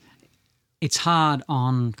 So it's hard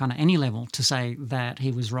on kind of any level to say that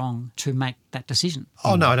he was wrong to make that decision.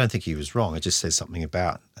 Oh, no, I don't think he was wrong. It just says something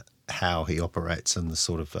about how he operates and the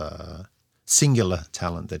sort of singular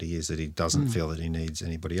talent that he is, that he doesn't feel that he needs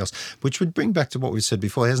anybody else, which would bring back to what we said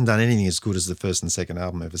before. He hasn't done anything as good as the first and second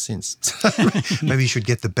album ever since. So maybe you should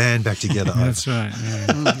get the band back together. That's right.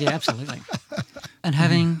 Yeah. Yeah, absolutely. And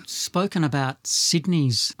having spoken about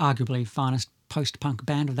Sydney's arguably finest post-punk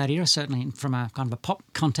band of that era, certainly from a kind of a pop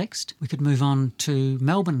context, we could move on to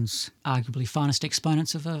Melbourne's arguably finest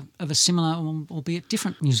exponents of a similar, albeit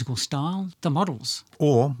different musical style, the Models.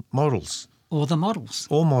 Or models. Or the Models.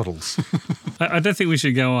 Or models. I don't think we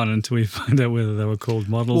should go on until we find out whether they were called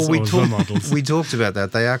models or the models. We talked about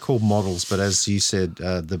that. They are called models, but as you said,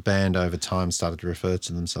 the band over time started to refer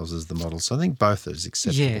to themselves as the models. So I think both is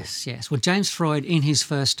acceptable. Yes. Well, James Freud, in his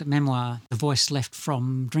first memoir, The Voice Left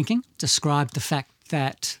from Drinking, described the fact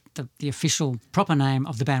that the official proper name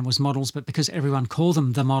of the band was Models, but because everyone called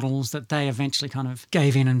them the Models, that they eventually kind of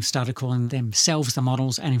gave in and started calling themselves the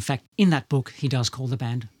Models. And in fact, in that book, he does call the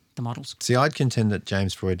band the Models. See, I'd contend that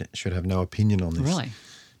James Freud should have no opinion on this. Really?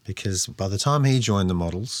 Because by the time he joined the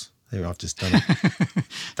Models, there, I've just done it,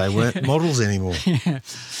 they weren't models anymore.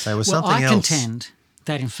 They were something I else. contend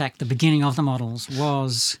that, in fact, the beginning of the Models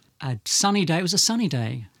was a sunny day. It was a sunny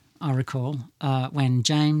day, I recall, when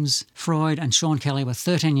James Freud and Sean Kelly were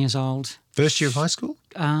 13 years old. First year of high school?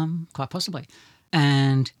 Quite possibly.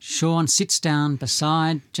 And Sean sits down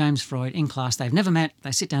beside James Freud in class. They've never met.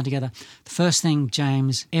 They sit down together. The first thing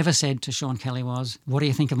James ever said to Sean Kelly was, "What do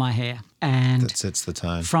you think of my hair?" And That sets the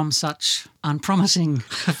tone. from such unpromising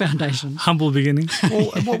foundation, Humble beginnings.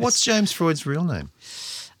 Well, what's James Freud's real name?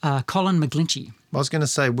 Colin McGlinchey. I was going to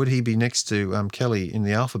say, would he be next to Kelly in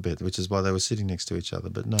the alphabet, which is why they were sitting next to each other,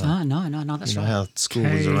 but no. No, that's You know right. how school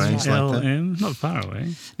was arranged like that? KLM, not far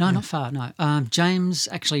away. No, not far, no. James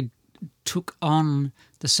actually took on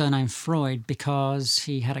the surname Freud because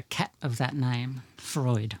he had a cat of that name,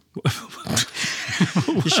 Freud.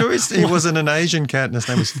 You sure he wasn't an Asian cat and his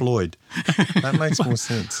name was Floyd? That makes more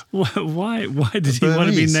sense. Why did he want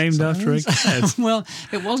to be Burmese, named after a cat? Well,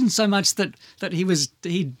 it wasn't so much that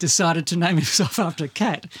he decided to name himself after a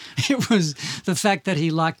cat. It was the fact that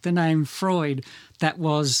he liked the name Freud. That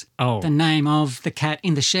was the name of the cat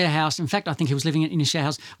in the share house. In fact, I think he was living in a share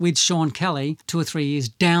house with Sean Kelly 2 or 3 years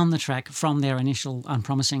down the track from their initial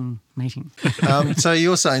unpromising meeting. So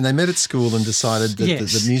you're saying they met at school and decided that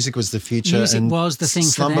Yes. the music was the future Music and was the thing for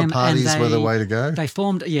slumber them. parties and were the way to go? They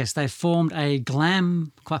formed a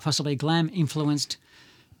glam, quite possibly glam-influenced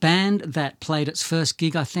band that played its first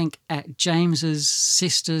gig, I think, at James's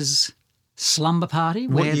sister's slumber party.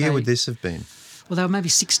 What year would this have been? Well, they were maybe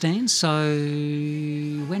 16, so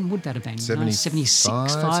when would that have been? 76,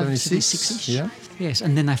 76-ish? Yeah. Yes,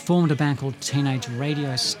 and then they formed a band called Teenage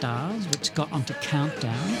Radio Stars, which got onto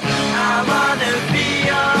Countdown. I wanna be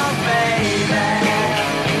your baby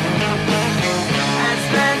and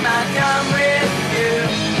spend my time with you.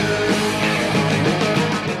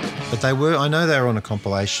 But I know they were on a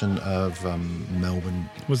compilation of Melbourne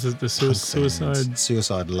Was it the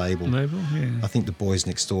Suicide label. label? Yeah. I think the Boys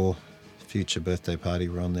Next Door Future Birthday Party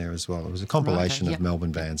were on there as well. It was a compilation Right, okay, of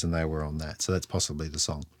Melbourne bands and they were on that. So that's possibly the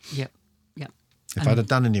song. Yep. If I'd have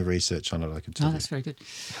done any research on it, I could tell No, you. that's very good.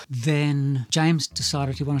 Then James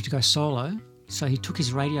decided he wanted to go solo, so he took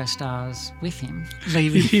his Radio Stars with him,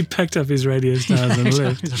 leaving... He packed up his radio stars and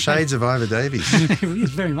left. Shades of Ivor Davies.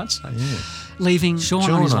 Very much so. Leaving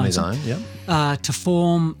Sean on his own, yeah. to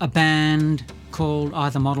form a band called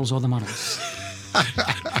either Models or the Models.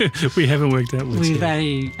 We haven't worked out which With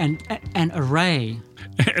yet. an array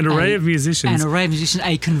An array of musicians. An array of musicians,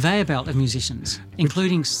 a conveyor belt of musicians,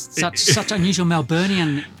 including such unusual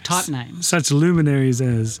Melburnian type names. Such luminaries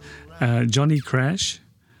as Johnny Crash,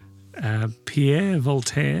 Pierre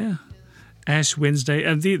Voltaire, Ash Wednesday,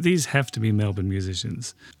 and these have to be Melbourne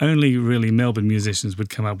musicians. Only really Melbourne musicians would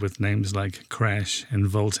come up with names like Crash and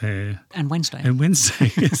Voltaire. And Wednesday. And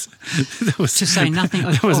Wednesday, yes. That was, to say nothing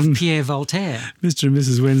of Pierre Voltaire. Mr. and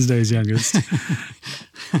Mrs. Wednesday's youngest.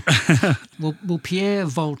 Well, Pierre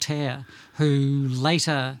Voltaire, who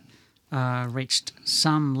later reached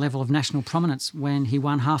some level of national prominence when he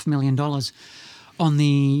won $500,000 on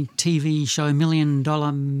the TV show $1 Million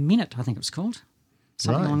Minute, I think it was called.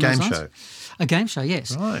 Right, game show. A game show,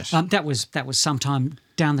 yes. Right. That was some time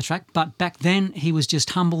down the track, but back then he was just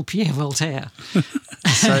humble Pierre Voltaire.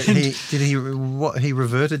 So he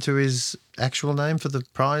reverted to his actual name for the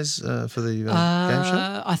prize for the game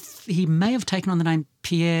show? He may have taken on the name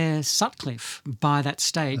Pierre Sutcliffe by that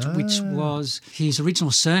stage, which was his original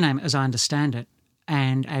surname, as I understand it,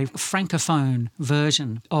 and a francophone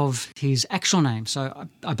version of his actual name. So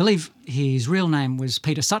I believe his real name was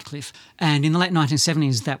Peter Sutcliffe, and in the late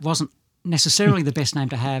 1970s that wasn't necessarily the best name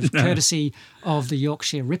to have, courtesy of the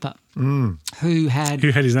Yorkshire Ripper, who had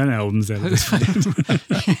his own albums out of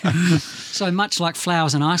this. So much like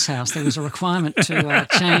Flowers and Icehouse, there was a requirement to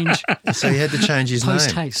change. So he had to change his name.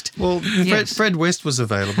 Post-haste. Well, Yes. Fred West was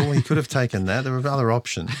available. He could have taken that. There were other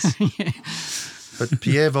options. Yeah. But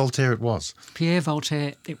Pierre Voltaire it was. Pierre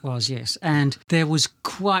Voltaire it was, yes. And there was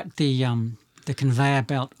quite the conveyor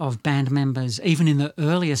belt of band members, even in the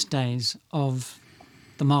earliest days of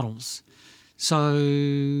the Models. So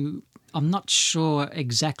I'm not sure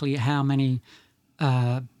exactly how many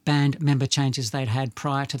band member changes they'd had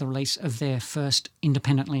prior to the release of their first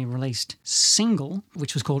independently released single,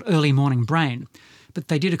 which was called Early Morning Brain. But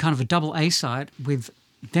they did a kind of a double A-side with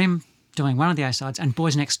them doing one of the A-sides and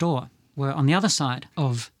Boys Next Door were on the other side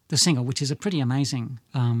of the single, which is a pretty amazing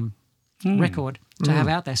record to have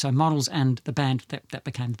out there. So Models and the band that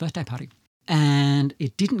became The Birthday Party. And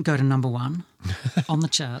it didn't go to number one on the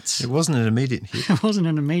charts. It wasn't an immediate hit. It wasn't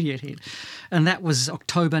an immediate hit. And that was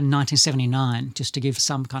October 1979, just to give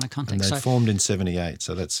some kind of context. And they formed in 78,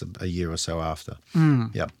 so that's a year or so after.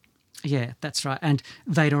 Yep. Yeah, that's right. And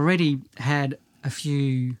they'd already had a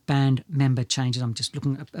few band member changes. I'm just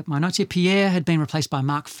looking at my notes here. Pierre had been replaced by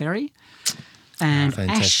Mark Ferry, and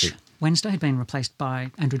fantastic. Ash Wednesday had been replaced by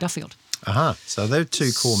Andrew Duffield. Aha, so they're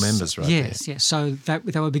two core members right there. Yes. So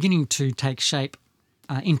they were beginning to take shape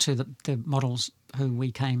into the Models who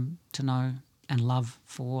we came to know and love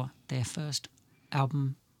for their first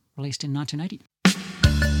album released in 1980.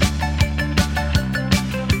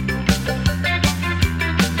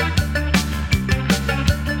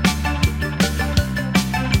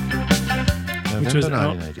 Which was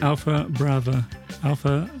November 1980. Alpha Bravo.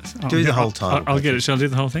 Alpha. Do the whole title. I'll get it. Shall I do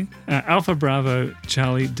the whole thing? Alpha Bravo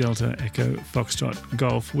Charlie Delta Echo Foxtrot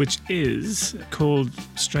Golf, which is called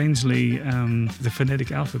strangely the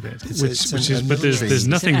phonetic alphabet. But there's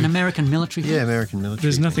nothing. Is it an American military thing? Yeah, American military.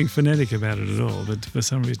 There's nothing phonetic about it at all, but for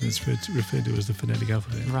some reason it's referred to as the phonetic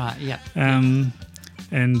alphabet. Right. Yeah.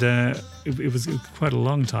 And it was quite a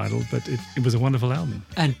long title, but it was a wonderful album.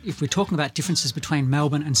 And if we're talking about differences between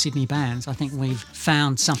Melbourne and Sydney bands, I think we've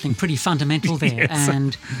found something pretty fundamental there. Yes.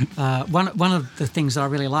 And one of the things that I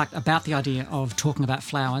really liked about the idea of talking about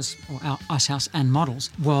Flowers or Icehouse and Models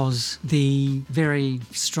was the very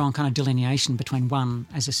strong kind of delineation between one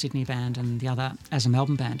as a Sydney band and the other as a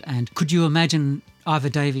Melbourne band. And could you imagine Ivor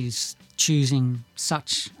Davies choosing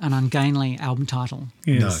such an ungainly album title?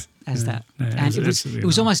 Yes. As that. No, And it was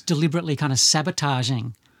absolutely almost deliberately kind of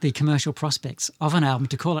sabotaging the commercial prospects of an album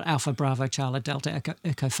to call it Alpha Bravo Charlie Delta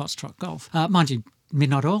Echo Foxtrot Golf. Mind you,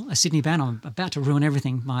 Midnight Oil, a Sydney band. I'm about to ruin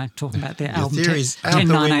everything by talking about their album. theory's out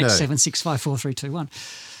the window. 109876544321.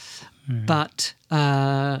 But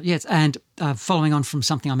yes, and following on from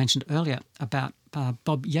something I mentioned earlier about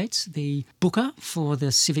Bob Yates, the booker for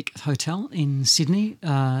the Civic Hotel in Sydney,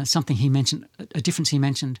 something he mentioned, a difference he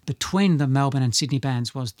mentioned between the Melbourne and Sydney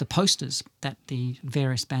bands was the posters that the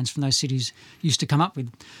various bands from those cities used to come up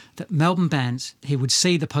with. That Melbourne bands, he would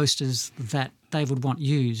see the posters that they would want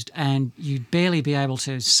used, and you'd barely be able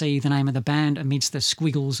to see the name of the band amidst the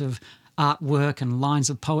squiggles of artwork and lines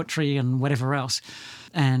of poetry and whatever else,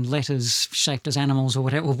 and letters shaped as animals or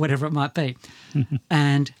whatever it might be.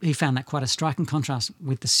 And he found that quite a striking contrast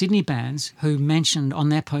with the Sydney bands, who mentioned on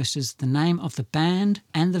their posters the name of the band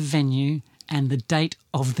and the venue and the date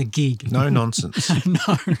of the gig. No nonsense.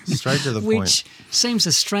 No. Straight to the Which point. seems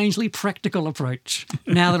a strangely practical approach.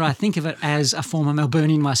 Now that I think of it as a former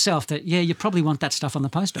Melburnian myself, that, yeah, you probably want that stuff on the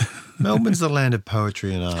poster. Melbourne's the land of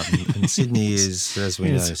poetry and art, and Sydney is, as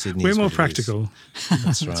we know, Sydney We're is more what it is. practical.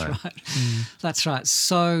 That's right. That's right.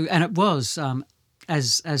 So, and it was,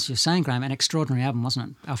 as you're saying, Graham, an extraordinary album, wasn't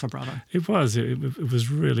it, Alpha Bravo? It was. It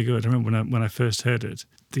was really good. I remember when I first heard it,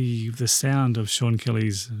 the sound of Sean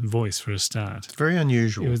Kelly's voice for a start. Very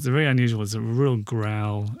unusual. It was very unusual. It was a real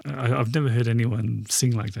growl. I've never heard anyone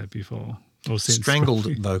sing like that before. Or since. Strangled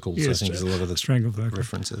vocals, Yeah, I think, is a lot of the strangled vocals.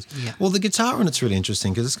 references. Yeah. Well, the guitar on it's really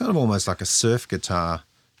interesting because it's kind of almost like a surf guitar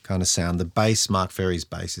kind of sound. The bass, Mark Ferry's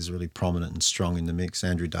bass, is really prominent and strong in the mix.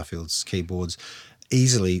 Andrew Duffield's keyboards,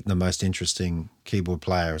 easily the most interesting keyboard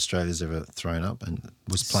player Australia's ever thrown up, and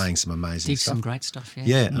was playing some amazing Did stuff. some great stuff, yeah.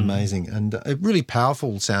 Yeah, amazing. And a really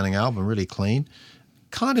powerful sounding album, really clean,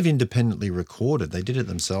 kind of independently recorded. They did it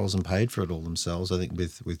themselves and paid for it all themselves, I think,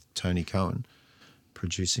 with Tony Cohen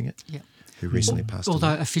producing it, Yeah. who recently passed away.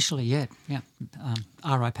 Although officially, yeah.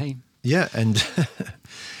 R.I.P. Yeah, and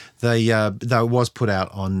they was put out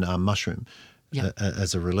on Mushroom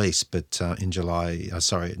as a release, but in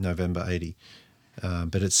November 80.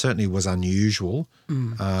 But it certainly was unusual.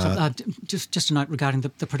 Just a note regarding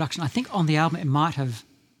the production. I think on the album it might have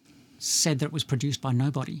said that it was produced by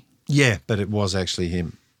nobody. Yeah, but it was actually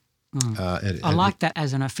him. I like that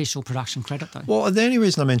as an official production credit, though. Well, the only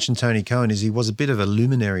reason I mentioned Tony Cohen is he was a bit of a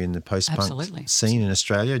luminary in the post-punk Absolutely. scene in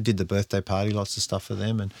Australia. Did the birthday party, lots of stuff for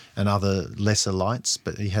them, and other lesser lights.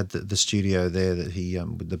 But he had the studio there that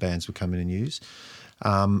the bands would come in and use.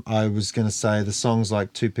 I was going to say the songs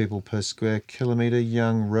like 2 People Per Square Kilometre,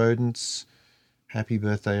 Young Rodents, Happy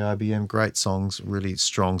Birthday IBM, great songs, really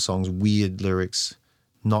strong songs, weird lyrics,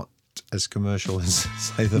 not as commercial as,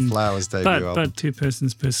 say, the Flowers debut album. But 2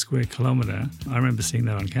 persons per square kilometre, I remember seeing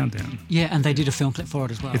that on Countdown. Yeah, and they did a film clip for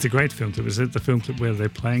it as well. It's a great film clip. Is it the film clip where they're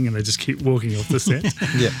playing and they just keep walking off the set?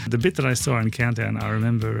 Yeah. The bit that I saw on Countdown, I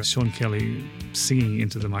remember Sean Kelly singing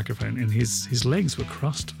into the microphone and his legs were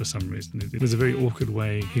crossed for some reason. It was a very awkward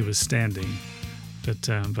way he was standing. But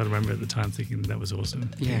I remember at the time thinking that was awesome.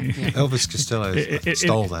 Yeah. Elvis Costello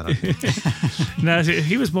stole that. I think. No,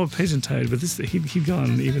 he was more pigeon-toed, but he'd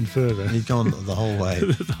gone even further. He'd gone the whole way.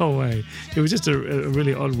 The whole way. It was just a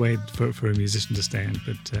really odd way for a musician to stand.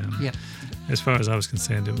 But as far as I was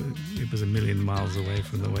concerned, it was a million miles away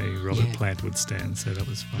from the way Robert Plant would stand, so that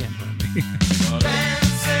was fine by me.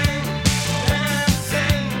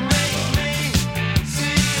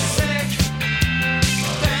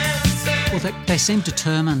 Well, they seemed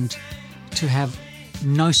determined to have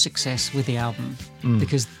no success with the album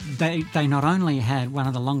because they not only had one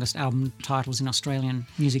of the longest album titles in Australian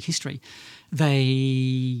music history,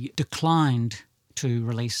 they declined to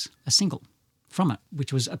release a single from it,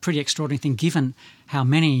 which was a pretty extraordinary thing given how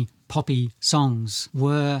many poppy songs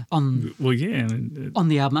were on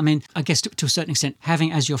the album. I mean, I guess to a certain extent,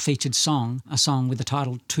 having as your featured song a song with the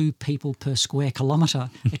title 2 People Per Square Kilometre,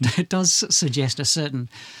 it does suggest a certain...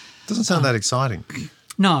 Doesn't sound that exciting.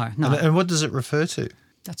 No. And what does it refer to?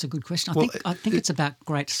 That's a good question. Well, I think it's about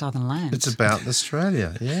Great Southern Lands. It's about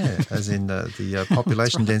Australia, yeah, as in the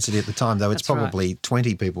population density at the time, though it's probably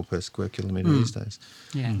 20 people per square kilometre these days.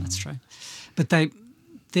 Yeah, that's true. But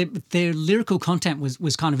their lyrical content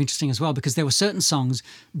was kind of interesting as well because there were certain songs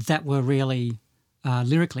that were really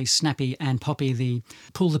lyrically snappy and poppy. The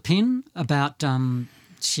Pull the Pin about...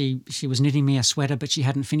 She was knitting me a sweater, but she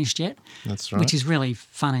hadn't finished yet. That's right. Which is really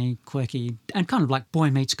funny, quirky, and kind of like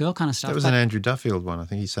boy meets girl kind of stuff. That was an Andrew Duffield one. I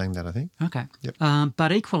think he sang that, Okay. Yep.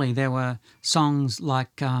 But equally, there were songs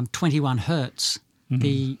like 21 Hertz,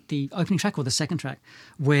 the opening track or the second track,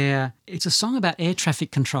 where it's a song about air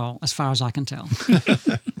traffic control, as far as I can tell.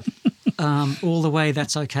 All the way,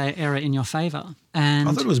 that's okay, error in your favour. And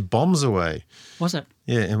I thought it was Bombs Away. Was it?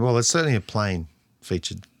 Yeah, and well, it's certainly a plane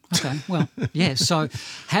featured. Okay, well, yeah, so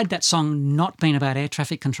had that song not been about air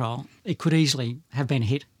traffic control, it could easily have been a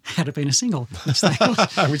hit had it been a single.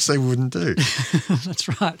 Which they wouldn't do. That's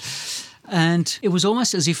right. And it was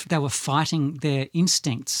almost as if they were fighting their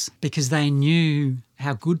instincts because they knew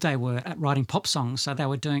how good they were at writing pop songs, so they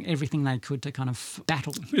were doing everything they could to kind of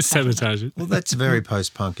battle. Sabotage it. Well, that's very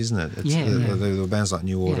post-punk, isn't it? It's There were bands like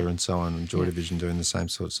New Order and so on, and Joy Division doing the same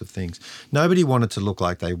sorts of things. Nobody wanted to look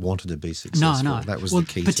like they wanted to be successful. No. That was the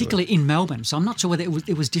key particularly to it. in Melbourne. So I'm not sure whether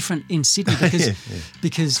it was different in Sydney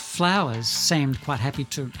because Flowers seemed quite happy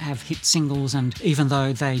to have hit singles, and even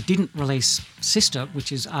though they didn't release Sister,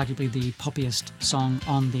 which is arguably the poppiest song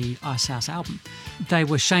on the Icehouse album, they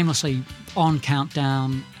were shamelessly on Countdown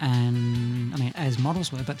down, and I mean, as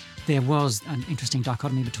Models were, but there was an interesting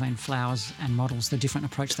dichotomy between Flowers and Models, the different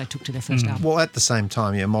approach they took to their first album. Well, at the same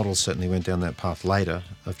time, Models certainly went down that path later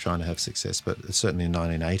of trying to have success, but certainly in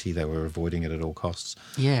 1980 they were avoiding it at all costs,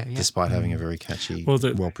 Yeah. despite having a very catchy,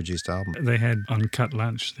 well-produced album. They had on Cut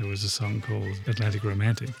Lunch, there was a song called Atlantic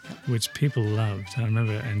Romantic, which people loved. I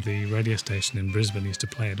remember, and the radio station in Brisbane used to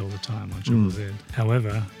play it all the time on Triple Z.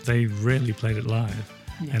 However, they rarely played it live.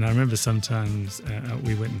 Yeah. And I remember sometimes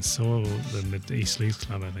we went and saw them at the East Leeds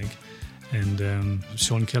Club, I think. And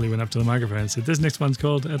Sean Kelly went up to the microphone and said, "This next one's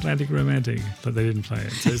called Atlantic Romantic," but they didn't play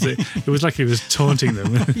it. So it was like he was taunting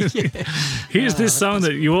them. Here's this song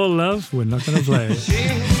that you all love. We're not going to play it.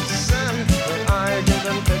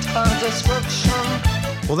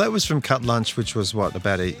 Well, that was from Cut Lunch, which was,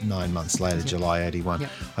 about 9 months later, July 81.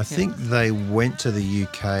 Yep. I think they went to the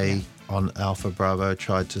UK on Alpha Bravo,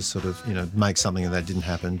 tried to sort of, make something, and that didn't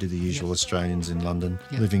happen. Did the usual Australians in London,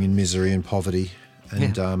 living in misery and poverty,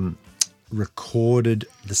 and recorded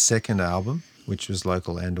the second album, which was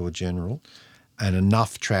Local and or General, and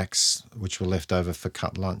enough tracks which were left over for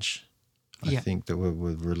Cut Lunch, I think, that were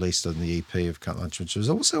released on the EP of Cut Lunch, which was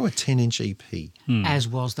also a 10-inch EP. As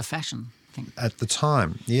was The Fashion, I think. At the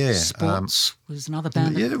time, yeah. Sports was another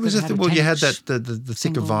band. Yeah, it was. You had the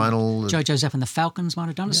thicker vinyl. Jojo Zapp and the Falcons might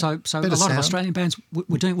have done it. So a lot sound. of Australian bands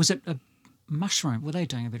were doing. Was it a Mushroom? Were they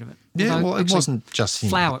doing a bit of it? Yeah, Although well, it actually wasn't just him.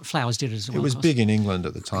 Flowers did it as well. It was big in England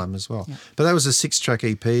at the time as well. Yeah. But that was a 6-track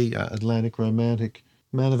EP, Atlantic Romantic,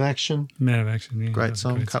 Man of Action. Man of Action, yeah. Great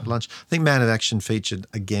song, Cut Lunch. I think Man of Action featured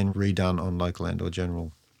again redone on Local and or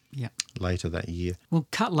General later that year. Well,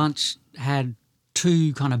 Cut Lunch had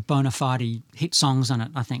 2 kind of bona fide hit songs on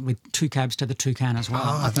it, I think, with 2 Cabs to the Toucan as well.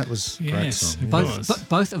 Oh, that was a great song.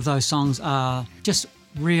 Both of those songs are just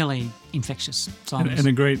really infectious songs. And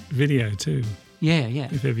a great video too. Yeah.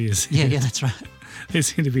 If ever you see it. Yeah, that's right. They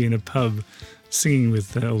seem to be in a pub singing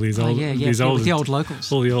with all these old, with the old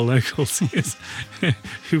locals. All the old locals, yes,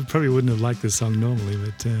 who probably wouldn't have liked this song normally,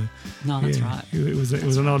 but no, that's right. It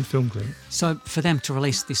was an odd film clip. So for them to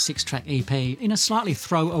release this 6-track EP in a slightly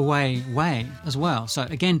throwaway way as well. So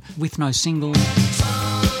again, with no single.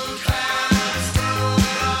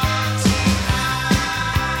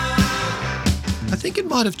 I think it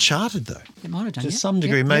might have charted though. It might have done to some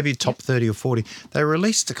degree, maybe top 30 or 40. They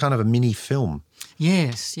released a kind of a mini film.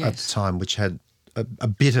 Yes. At the time, which had a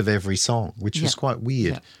bit of every song, which was quite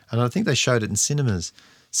weird. And I think they showed it in cinemas,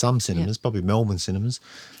 some cinemas, probably Melbourne cinemas.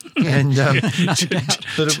 And no doubt.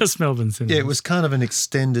 Just Melbourne cinemas. Yeah, it was kind of an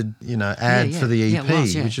extended, ad for the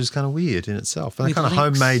EP, which was kind of weird in itself. And kind of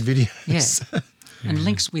homemade videos. Yeah. And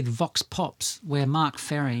links with Vox Pops, where Mark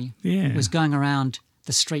Ferry was going around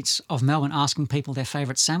the streets of Melbourne asking people their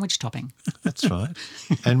favourite sandwich topping. That's right.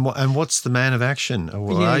 And what's the Man of Action?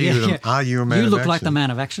 Are you a Man of Action? You look like the Man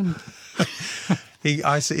of Action. He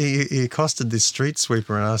accosted this street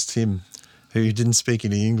sweeper and asked him, who didn't speak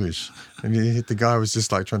any English. And the guy was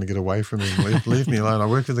just like trying to get away from him. Leave me alone. I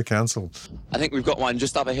work for the council. I think we've got one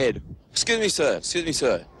just up ahead. Excuse me,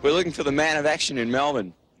 sir. We're looking for the Man of Action in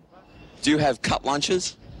Melbourne. Do you have cut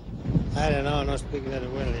lunches? I don't know, not speak very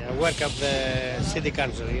well. I work up the city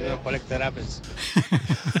council, collect the rubbish.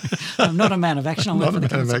 I'm not a man of action. I'm not a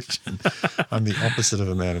man of action. I'm the opposite of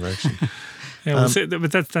a man of action. Yeah,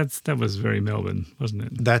 but that was very Melbourne, wasn't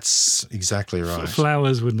it? That's exactly right.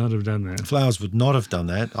 Flowers would not have done that. Flowers would not have done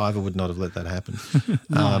that. Ivor would not have let that happen.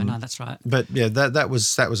 No, that's right. But yeah, that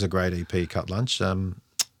was a great EP, Cut Lunch,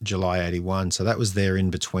 July 81. So that was their in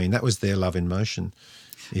between. That was their Love in Motion,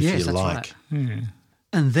 if you like. Right. Yeah.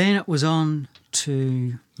 And then it was on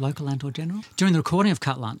to Local and or General. During the recording of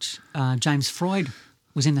Cut Lunch, James Freud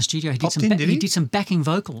was in the studio. He did some backing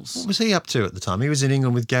vocals. What was he up to at the time? He was in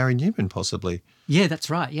England with Gary Newman, possibly. Yeah, that's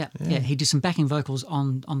right. Yeah. He did some backing vocals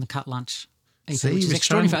on the Cut Lunch EP, which is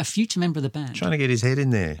extraordinary for a future member of the band. Trying to get his head in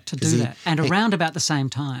there. To do that. And around about the same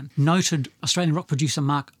time, noted Australian rock producer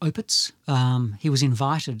Mark Opitz, he was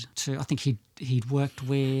invited to, I think he'd worked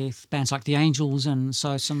with bands like The Angels, and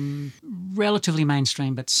so some relatively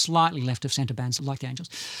mainstream but slightly left-of-centre bands like The Angels.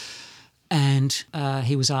 And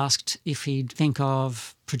he was asked if he'd think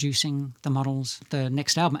of producing the Models, the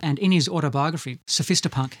next album. And in his autobiography,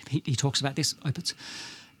 Sophistopunk, he talks about this, Opitz.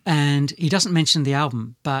 And he doesn't mention the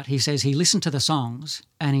album, but he says he listened to the songs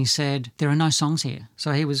and he said, there are no songs here.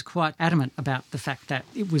 So he was quite adamant about the fact that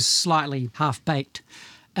it was slightly half-baked.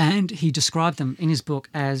 And he described them in his book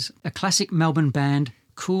as a classic Melbourne band,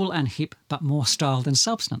 cool and hip, but more style than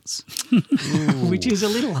substance, which is a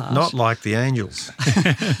little harsh. Not like the Angels.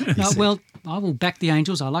 No, well, I will back the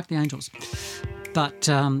Angels. I like the Angels. But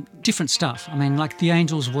different stuff. I mean, like the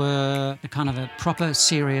Angels were a kind of a proper,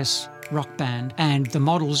 serious rock band, and the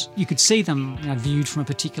Models, you could see them, viewed from a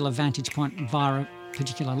particular vantage point via a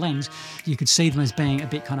particular lens. You could see them as being a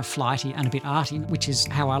bit kind of flighty and a bit arty, which is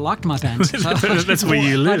how I liked my band. So That's where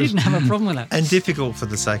you live. I didn't have a problem with that. And difficult for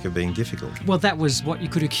the sake of being difficult. Well, that was what you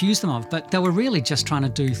could accuse them of, but they were really just trying to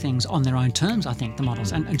do things on their own terms, I think, the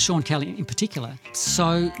Models, and Sean Kelly in particular.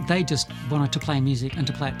 So they just wanted to play music and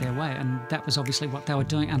to play it their way, and that was obviously what they were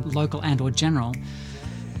doing. And Local and or General,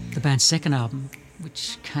 the band's second album,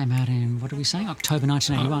 which came out in, October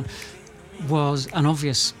 1981, was an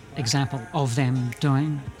obvious example of them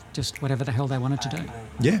doing just whatever the hell they wanted to do.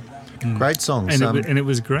 Yeah, great songs. And it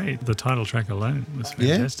was great. The title track alone was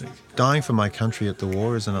fantastic. Yeah, Dying for My Country at the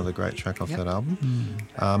War is another great track off that album.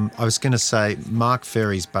 I was going to say Mark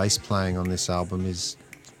Ferry's bass playing on this album is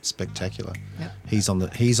spectacular. Yep.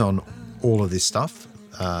 He's on all of this stuff,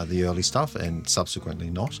 the early stuff, and subsequently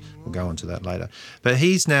not. We'll go on to that later. But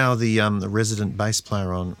he's now the resident bass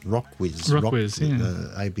player on Rock Wiz,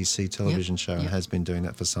 the ABC television show, and has been doing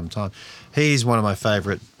that for some time. He's one of my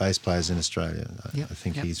favourite bass players in Australia. I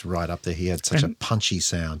think he's right up there. He had such a punchy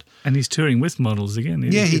sound. And he's touring with Models again.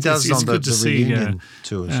 He does on the reunion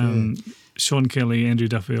tours. Sean Kelly, Andrew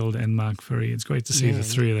Duffield and Mark Ferry. It's great to see the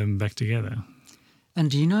three of them back together.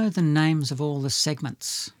 And do you know the names of all the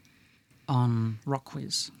segments on Rock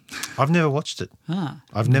Quiz? I've never watched it.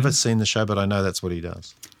 I've never seen the show, but I know that's what he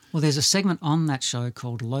does. Well, there's a segment on that show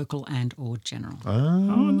called Local and or General.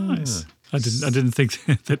 Oh, nice. I didn't think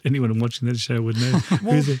that anyone watching that show would know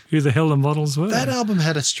who the hell the Models were. That album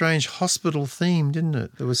had a strange hospital theme, didn't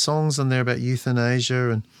it? There were songs on there about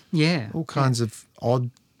euthanasia and all kinds of odd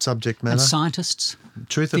subject matter. And scientists.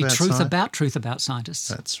 Truth about scientists.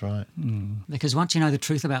 That's right. Because once you know the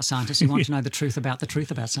truth about scientists, you want to know the truth about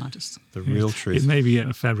scientists. The real truth. It may be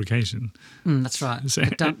a fabrication. That's right.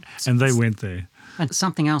 And they went there. And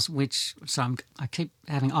something else I keep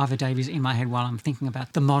having Ivor Davies in my head while I'm thinking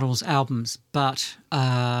about the Models albums, but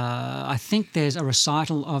I think there's a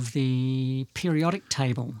recital of the periodic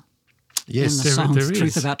table in the songs there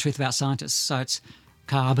Truth is. About Scientists. So it's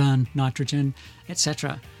carbon, nitrogen,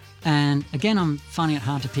 etc. And again, I'm finding it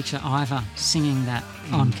hard to picture Ivor singing that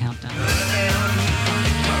on Countdown.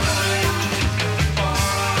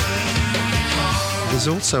 There's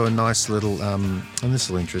also a nice little, and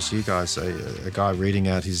this will interest you guys, a guy reading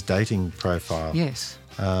out his dating profile. Yes.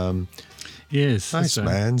 Yes. Nice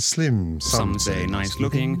man, slim. Some say nice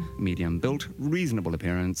looking, medium built, reasonable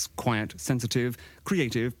appearance, quiet, sensitive,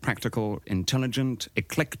 creative, practical, intelligent,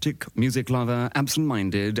 eclectic, music lover,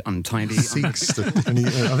 absent-minded, untidy. I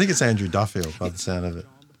think it's Andrew Duffield by the sound of it.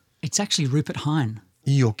 It's actually Rupert Hine.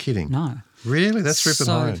 You're kidding. No. Really? That's Rupert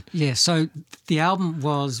Hine? Yeah, so the album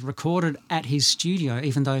was recorded at his studio,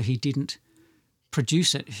 even though he didn't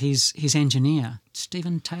produce it. His engineer,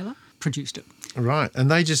 Stephen Taylor, produced it. Right, and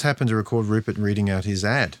they just happened to record Rupert reading out his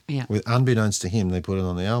ad. Yeah. Unbeknownst to him, they put it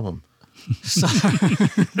on the album. So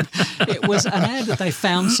it was an ad that they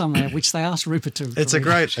found somewhere, which they asked Rupert to. It's a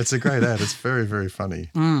great ad. It's very, very funny.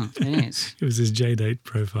 It is. It was his J-Date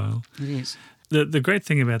profile. It is. The great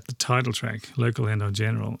thing about the title track, Local and or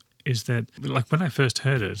General, is that, like, when I first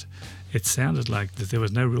heard it, it sounded like that there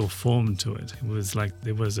was no real form to it. It was like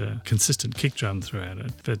there was a consistent kick drum throughout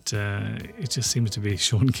it, but it just seemed to be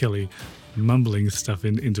Sean Kelly mumbling stuff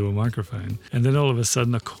into a microphone. And then all of a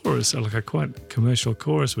sudden a chorus, like a quite commercial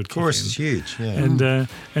chorus would kick in. Chorus is huge, yeah. And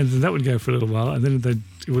then that would go for a little while, and then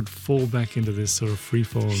it would fall back into this sort of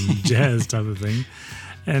freeform jazz type of thing.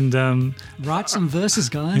 And write some verses,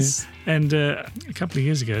 guys. Yeah. And a couple of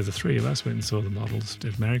years ago, the three of us went and saw the Models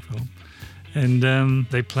at Marrickville, and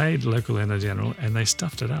they played Local and General, and they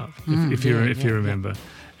stuffed it up. If you remember, yeah.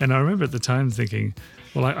 And I remember at the time thinking,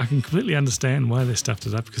 well, I can completely understand why they stuffed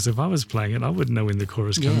it up, because if I was playing it, I wouldn't know when the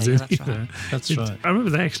chorus comes in either. Right. That's right. I remember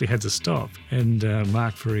they actually had to stop, and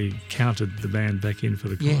Mark Ferry counted the band back in for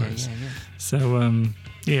the chorus. Yeah. So,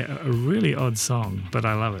 a really odd song, but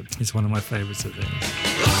I love it. It's one of my favourites of theirs.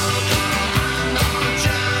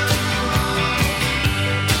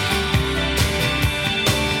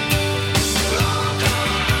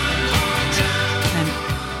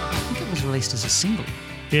 Released as a single.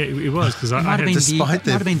 Yeah, it was, because I had might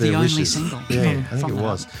have been the only single. Yeah, I think it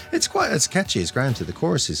was. It's catchy, it's granted. The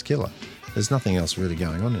chorus is killer. There's nothing else really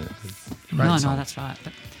going on in it. No, that's right.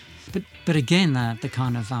 But again, the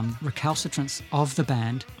kind of recalcitrance of the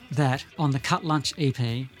band, that on the Cut Lunch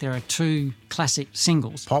EP, there are two classic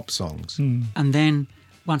singles. Pop songs. And then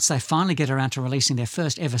once they finally get around to releasing their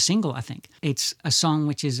first ever single, I think, it's a song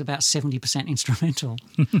which is about 70% instrumental,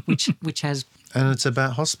 which has... And it's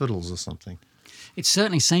about hospitals or something. It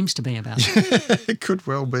certainly seems to be about it. It could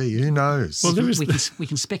well be. Who knows? Well, we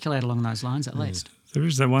can speculate along those lines at least. There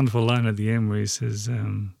is that wonderful line at the end where he says,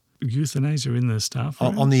 euthanasia in the staff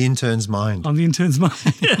room. On the intern's mind. On the intern's mind.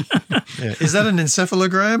 Yeah. Is that an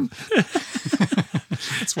encephalogram?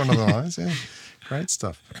 It's one of the lines, yeah. Great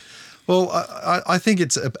stuff. Well, I think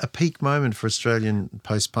it's a peak moment for Australian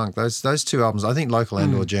post-punk. Those two albums, I think Local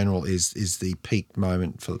and/or General is the peak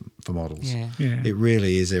moment for Models. Yeah. It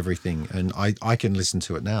really is everything. And I can listen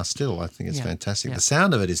to it now still. I think it's fantastic. Yeah. The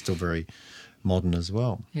sound of it is still very modern as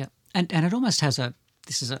well. Yeah. And it almost has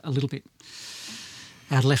this is a little bit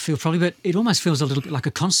out of left field probably, but it almost feels a little bit like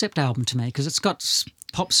a concept album to me because it's got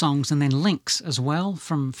pop songs and then links as well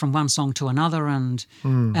from one song to another, and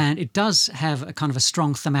it does have a kind of a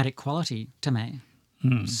strong thematic quality to me.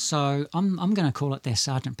 So I'm going to call it their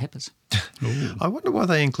Sgt. Pepper's. I wonder why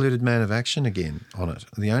they included Man of Action again on it.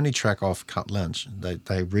 The only track off Cut Lunch,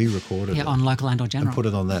 they re-recorded it. On Local and/or General. And put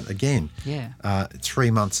it on that again. Yeah.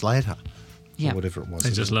 3 months later. Yeah. Or whatever it was.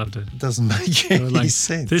 They just loved it. It doesn't make any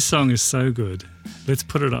sense. This song is so good. Let's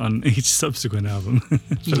put it on each subsequent album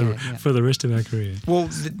for the rest of our career. Well,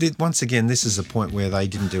 once again, this is a point where they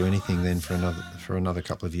didn't do anything then for another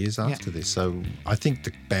couple of years after this. So I think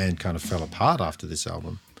the band kind of fell apart after this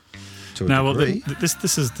album. To a degree.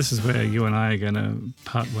 This is where you and I are going to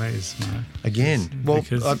part ways, Mark. Again,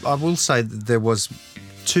 I will say that there was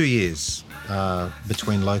 2 years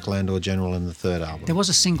between Local and/or General and the third album. There was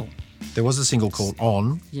a single. There was a single called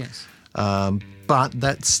On. Yes. But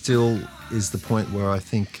that still is the point where I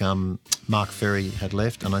think Mark Ferry had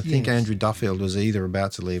left, and I think Andrew Duffield was either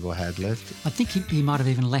about to leave or had left. I think he might have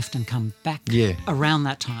even left and come back around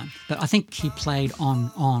that time. But I think he played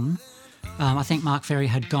On. I think Mark Ferry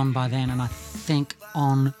had gone by then, and I think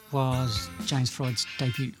On was James Freud's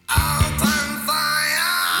debut.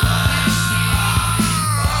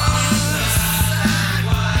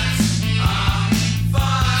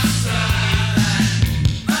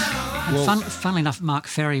 Funnily enough, Mark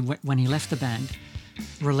Ferry, when he left the band,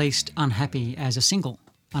 released Unhappy as a single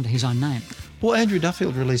under his own name. Well, Andrew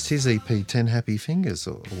Duffield released his EP, 10 Happy Fingers,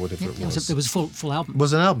 or whatever it was. It was a full album. It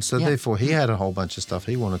was an album, so therefore he had a whole bunch of stuff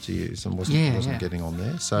he wanted to use and wasn't getting on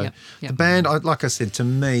there. So the band, like I said, to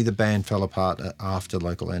me, the band fell apart after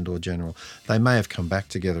Local and/or General. They may have come back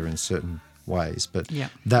together in certain ways, but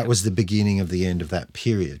that was the beginning of the end of that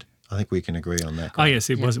period. I think we can agree on that. Oh, yes,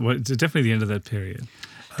 it was. Well, it's definitely the end of that period.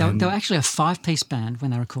 They were actually a 5-piece band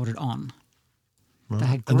when they recorded On. Right. They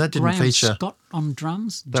had and that didn't Graham feature. Scott on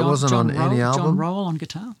drums. That wasn't on any album? John Rowell on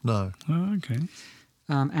guitar. No. Oh, okay.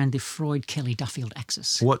 And the Freud Kelly Duffield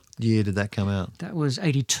Axis. What year did that come out? That was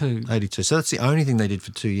 82. 82. So that's the only thing they did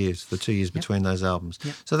for 2 years, the 2 years between those albums.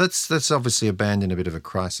 Yep. So that's obviously a band in a bit of a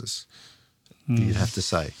crisis, you'd have to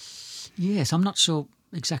say. Yes, I'm not sure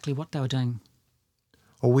exactly what they were doing.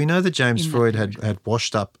 Well, we know that James Freud had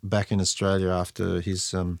washed up back in Australia after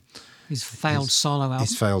his failed solo album.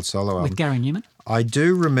 His failed solo album. With Gary Newman. I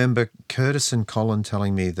do remember Curtis and Colin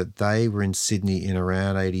telling me that they were in Sydney in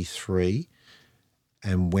around 83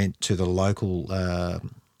 and went to the local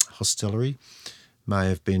hostelry, may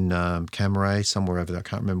have been Camaret, somewhere over there, I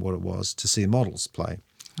can't remember what it was, to see Models play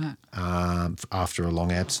after a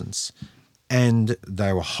long absence. And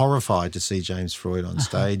they were horrified to see James Freud on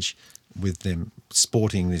stage with them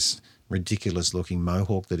sporting this ridiculous-looking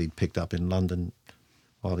mohawk that he'd picked up in London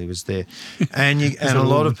while he was there. And a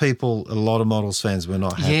lot of people, a lot of Models fans were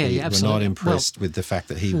not happy, were not impressed with the fact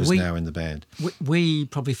that he was now in the band. We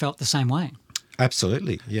probably felt the same way.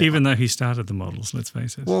 Absolutely, yeah. Even though he started the Models, let's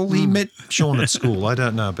face it. Well, he met Sean at school. I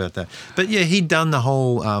don't know about that. But, yeah, he'd done the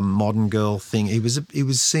whole modern girl thing. He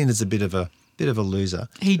was seen as a bit of a loser.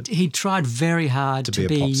 He tried very hard to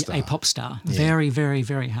be a pop star. Yeah. Very, very,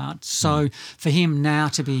 very hard. So for him now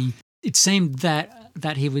to be, it seemed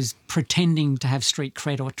that he was pretending to have street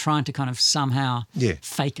cred or trying to kind of somehow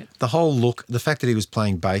fake it. The whole look, the fact that he was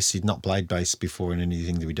playing bass, he'd not played bass before in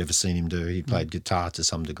anything that we'd ever seen him do. He played guitar to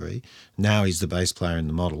some degree. Now he's the bass player in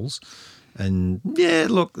the Models. And, yeah,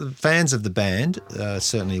 look, fans of the band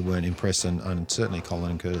certainly weren't impressed, and certainly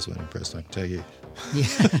Colin and Curtis weren't impressed, I can tell you.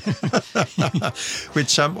 Yeah.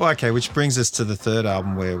 Which brings us to the third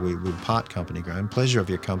album where we part company, Graham. Pleasure of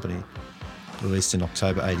Your Company, released in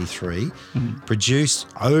October 83,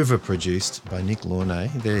 overproduced by Nick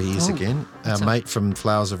Launay. There he is again, our mate from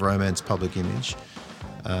Flowers of Romance Public Image.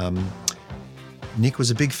 Nick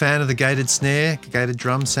was a big fan of the gated snare, gated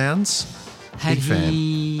drum sounds. Had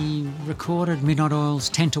he recorded Midnight Oil's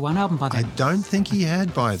 10 to 1 album by then? I don't think he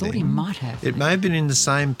had by then. I thought he might have. It may have been in the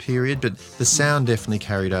same period, but the sound definitely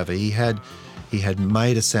carried over. He had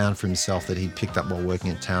made a sound for himself that he'd picked up while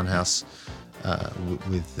working at Townhouse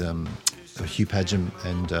with Hugh Padgham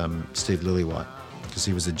and Steve Lillywhite. because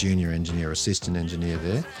he was a junior engineer, assistant engineer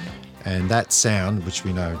there. And that sound, which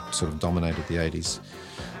we know sort of dominated the 80s,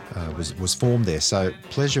 was formed there. So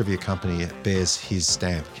Pleasure of Your Company bears his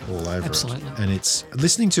stamp all over Absolutely. it. And it's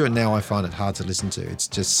listening to it now, I find it hard to listen to. It's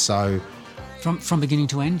just so... From beginning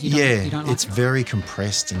to end? You don't like it's very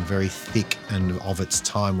compressed and very thick and of its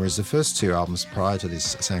time, whereas the first two albums prior to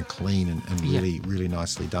this sound clean and really, really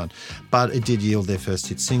nicely done. But it did yield their first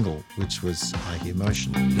hit single, which was I Hear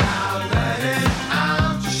Motion. Now let it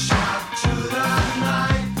out, shout to the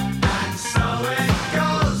night, and so it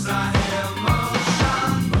goes. I hear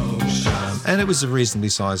motion. And it was a reasonably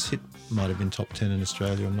sized hit. Might have been top 10 in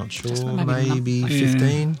Australia, I'm not sure. maybe Maybe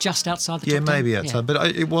 15. Just outside the top 10. Maybe outside. Yeah.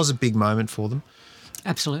 But it was a big moment for them.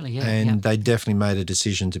 Absolutely, yeah. And they definitely made a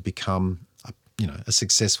decision to become a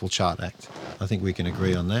successful chart act. I think we can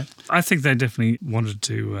agree on that. I think they definitely wanted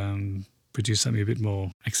to produce something a bit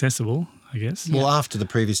more accessible, I guess. Well, after the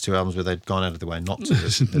previous two albums where they'd gone out of the way not to.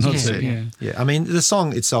 as you said. yeah. I mean, the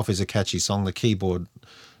song itself is a catchy song. The keyboard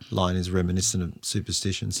line is reminiscent of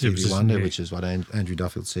Superstition, Stevie Wonder, which is what Andrew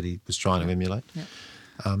Duffield said he was trying to emulate. Yeah.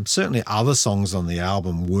 Certainly other songs on the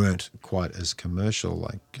album weren't quite as commercial,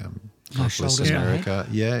 like God Bless Shoulders, No America.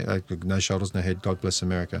 No Shoulders, No Head, God Bless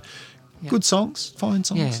America. Good songs, fine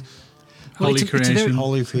songs. Yeah. Holy Creation.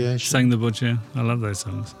 Holy Creation. Sang the Butcher. I love those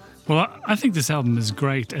songs. Well, I think this album is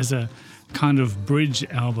great as a kind of bridge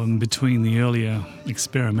album between the earlier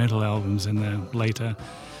experimental albums and the later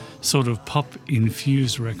sort of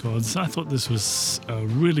pop-infused records. I thought this was a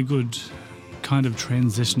really good kind of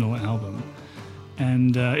transitional album.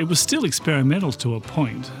 And it was still experimental to a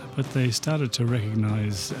point, but they started to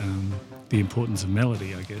recognise the importance of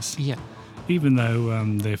melody, I guess. Yeah. Even though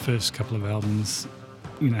their first couple of albums,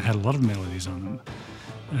 had a lot of melodies on them,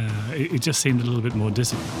 it just seemed a little bit more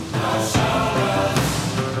disciplined.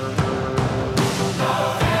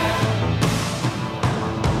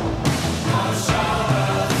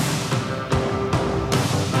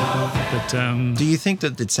 But do you think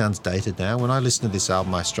that it sounds dated now? When I listen to this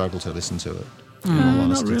album, I struggle to listen to it. In all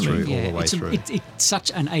honesty, not really. all the way through. It's such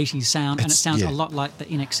an 80s sound, and it sounds a lot like the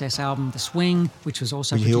INXS album, The Swing, which was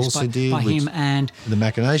also produced by him, and the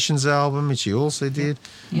Machinations album, which he also did.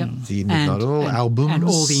 Yep. The Midnight Oil albums. And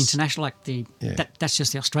all the international, that's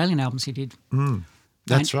just the Australian albums he did.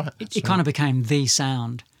 That's and right. It kind of became the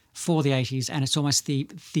sound for the 80s, and it's almost the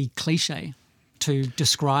cliche to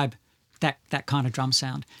describe that kind of drum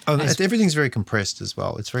sound. Everything's very compressed as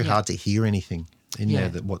well. It's very hard to hear anything in there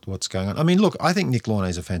what's going on. I mean, look, I think Nick Launay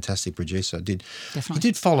is a fantastic producer. He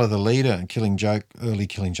did follow the leader and early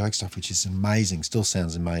Killing Joke stuff, which is amazing, still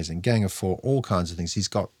sounds amazing. Gang of Four, all kinds of things. He's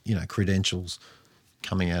got, credentials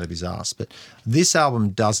coming out of his ass. But this album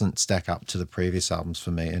doesn't stack up to the previous albums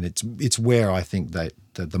for me, and it's where I think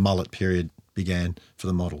the mullet period began for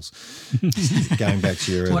the Models. Going back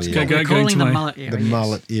to your earlier... calling the mullet era. The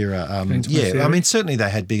mullet era. I mean, certainly they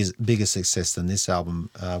had bigger success than this album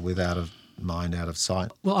without a mind out of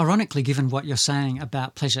sight. Well, ironically, given what you're saying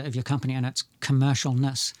about Pleasure of Your Company and its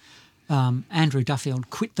commercialness, Andrew Duffield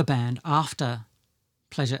quit the band after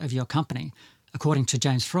Pleasure of Your Company, according to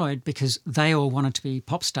James Freud, because they all wanted to be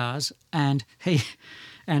pop stars, and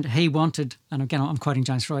he wanted, and again I'm quoting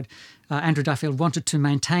James Freud, Andrew Duffield wanted to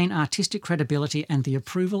maintain artistic credibility and the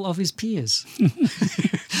approval of his peers,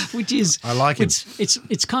 which is... I like it.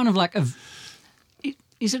 It's kind of like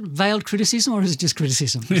is it veiled criticism or is it just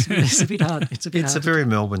criticism? It's a bit hard. It's a very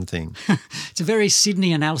Melbourne thing. It's a very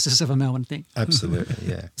Sydney analysis of a Melbourne thing. Absolutely,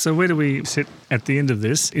 yeah. So where do we sit at the end of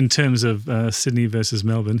this in terms of Sydney versus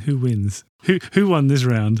Melbourne? Who wins? Who won this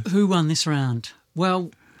round? Who won this round?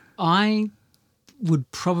 Well, I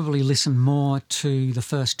would probably listen more to the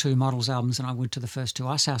first two Models albums than I would to the first two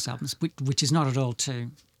Icehouse albums, which is not at all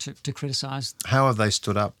to criticise. How have they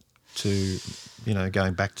stood up to,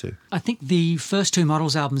 going back to? I think the first two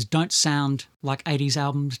Models albums don't sound like 80s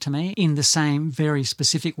albums to me in the same very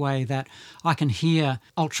specific way that I can hear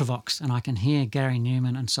Ultravox and I can hear Gary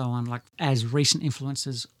Newman and so on, like as recent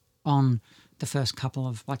influences on the first couple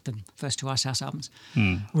of, like the first two Icehouse albums.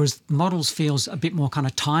 Whereas Models feels a bit more kind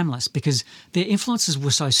of timeless because their influences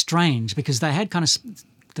were so strange because they had kind of,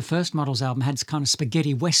 the first Models album had kind of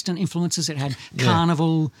spaghetti Western influences. It had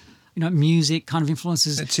carnival, music kind of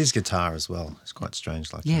influences. It's his guitar as well. It's quite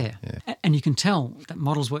strange like that. Yeah. And you can tell that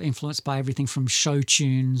Models were influenced by everything from show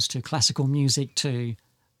tunes to classical music to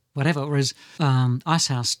whatever, whereas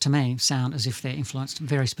Icehouse, to me, sound as if they're influenced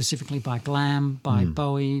very specifically by glam, by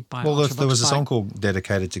Bowie, by... Well, there was a song called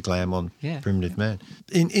dedicated to glam on Primitive Man.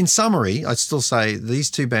 In summary, I'd still say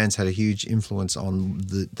these two bands had a huge influence on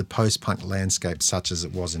the post-punk landscape such as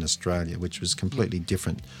it was in Australia, which was completely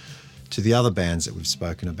different to the other bands that we've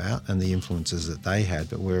spoken about and the influences that they had,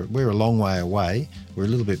 but we're a long way away. We're a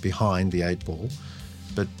little bit behind the 8 Ball.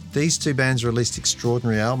 But these two bands released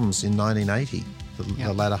extraordinary albums in 1980,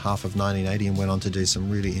 the latter half of 1980, and went on to do some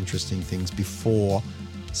really interesting things before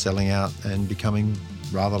selling out and becoming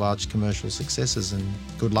rather large commercial successes, and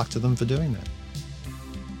good luck to them for doing that.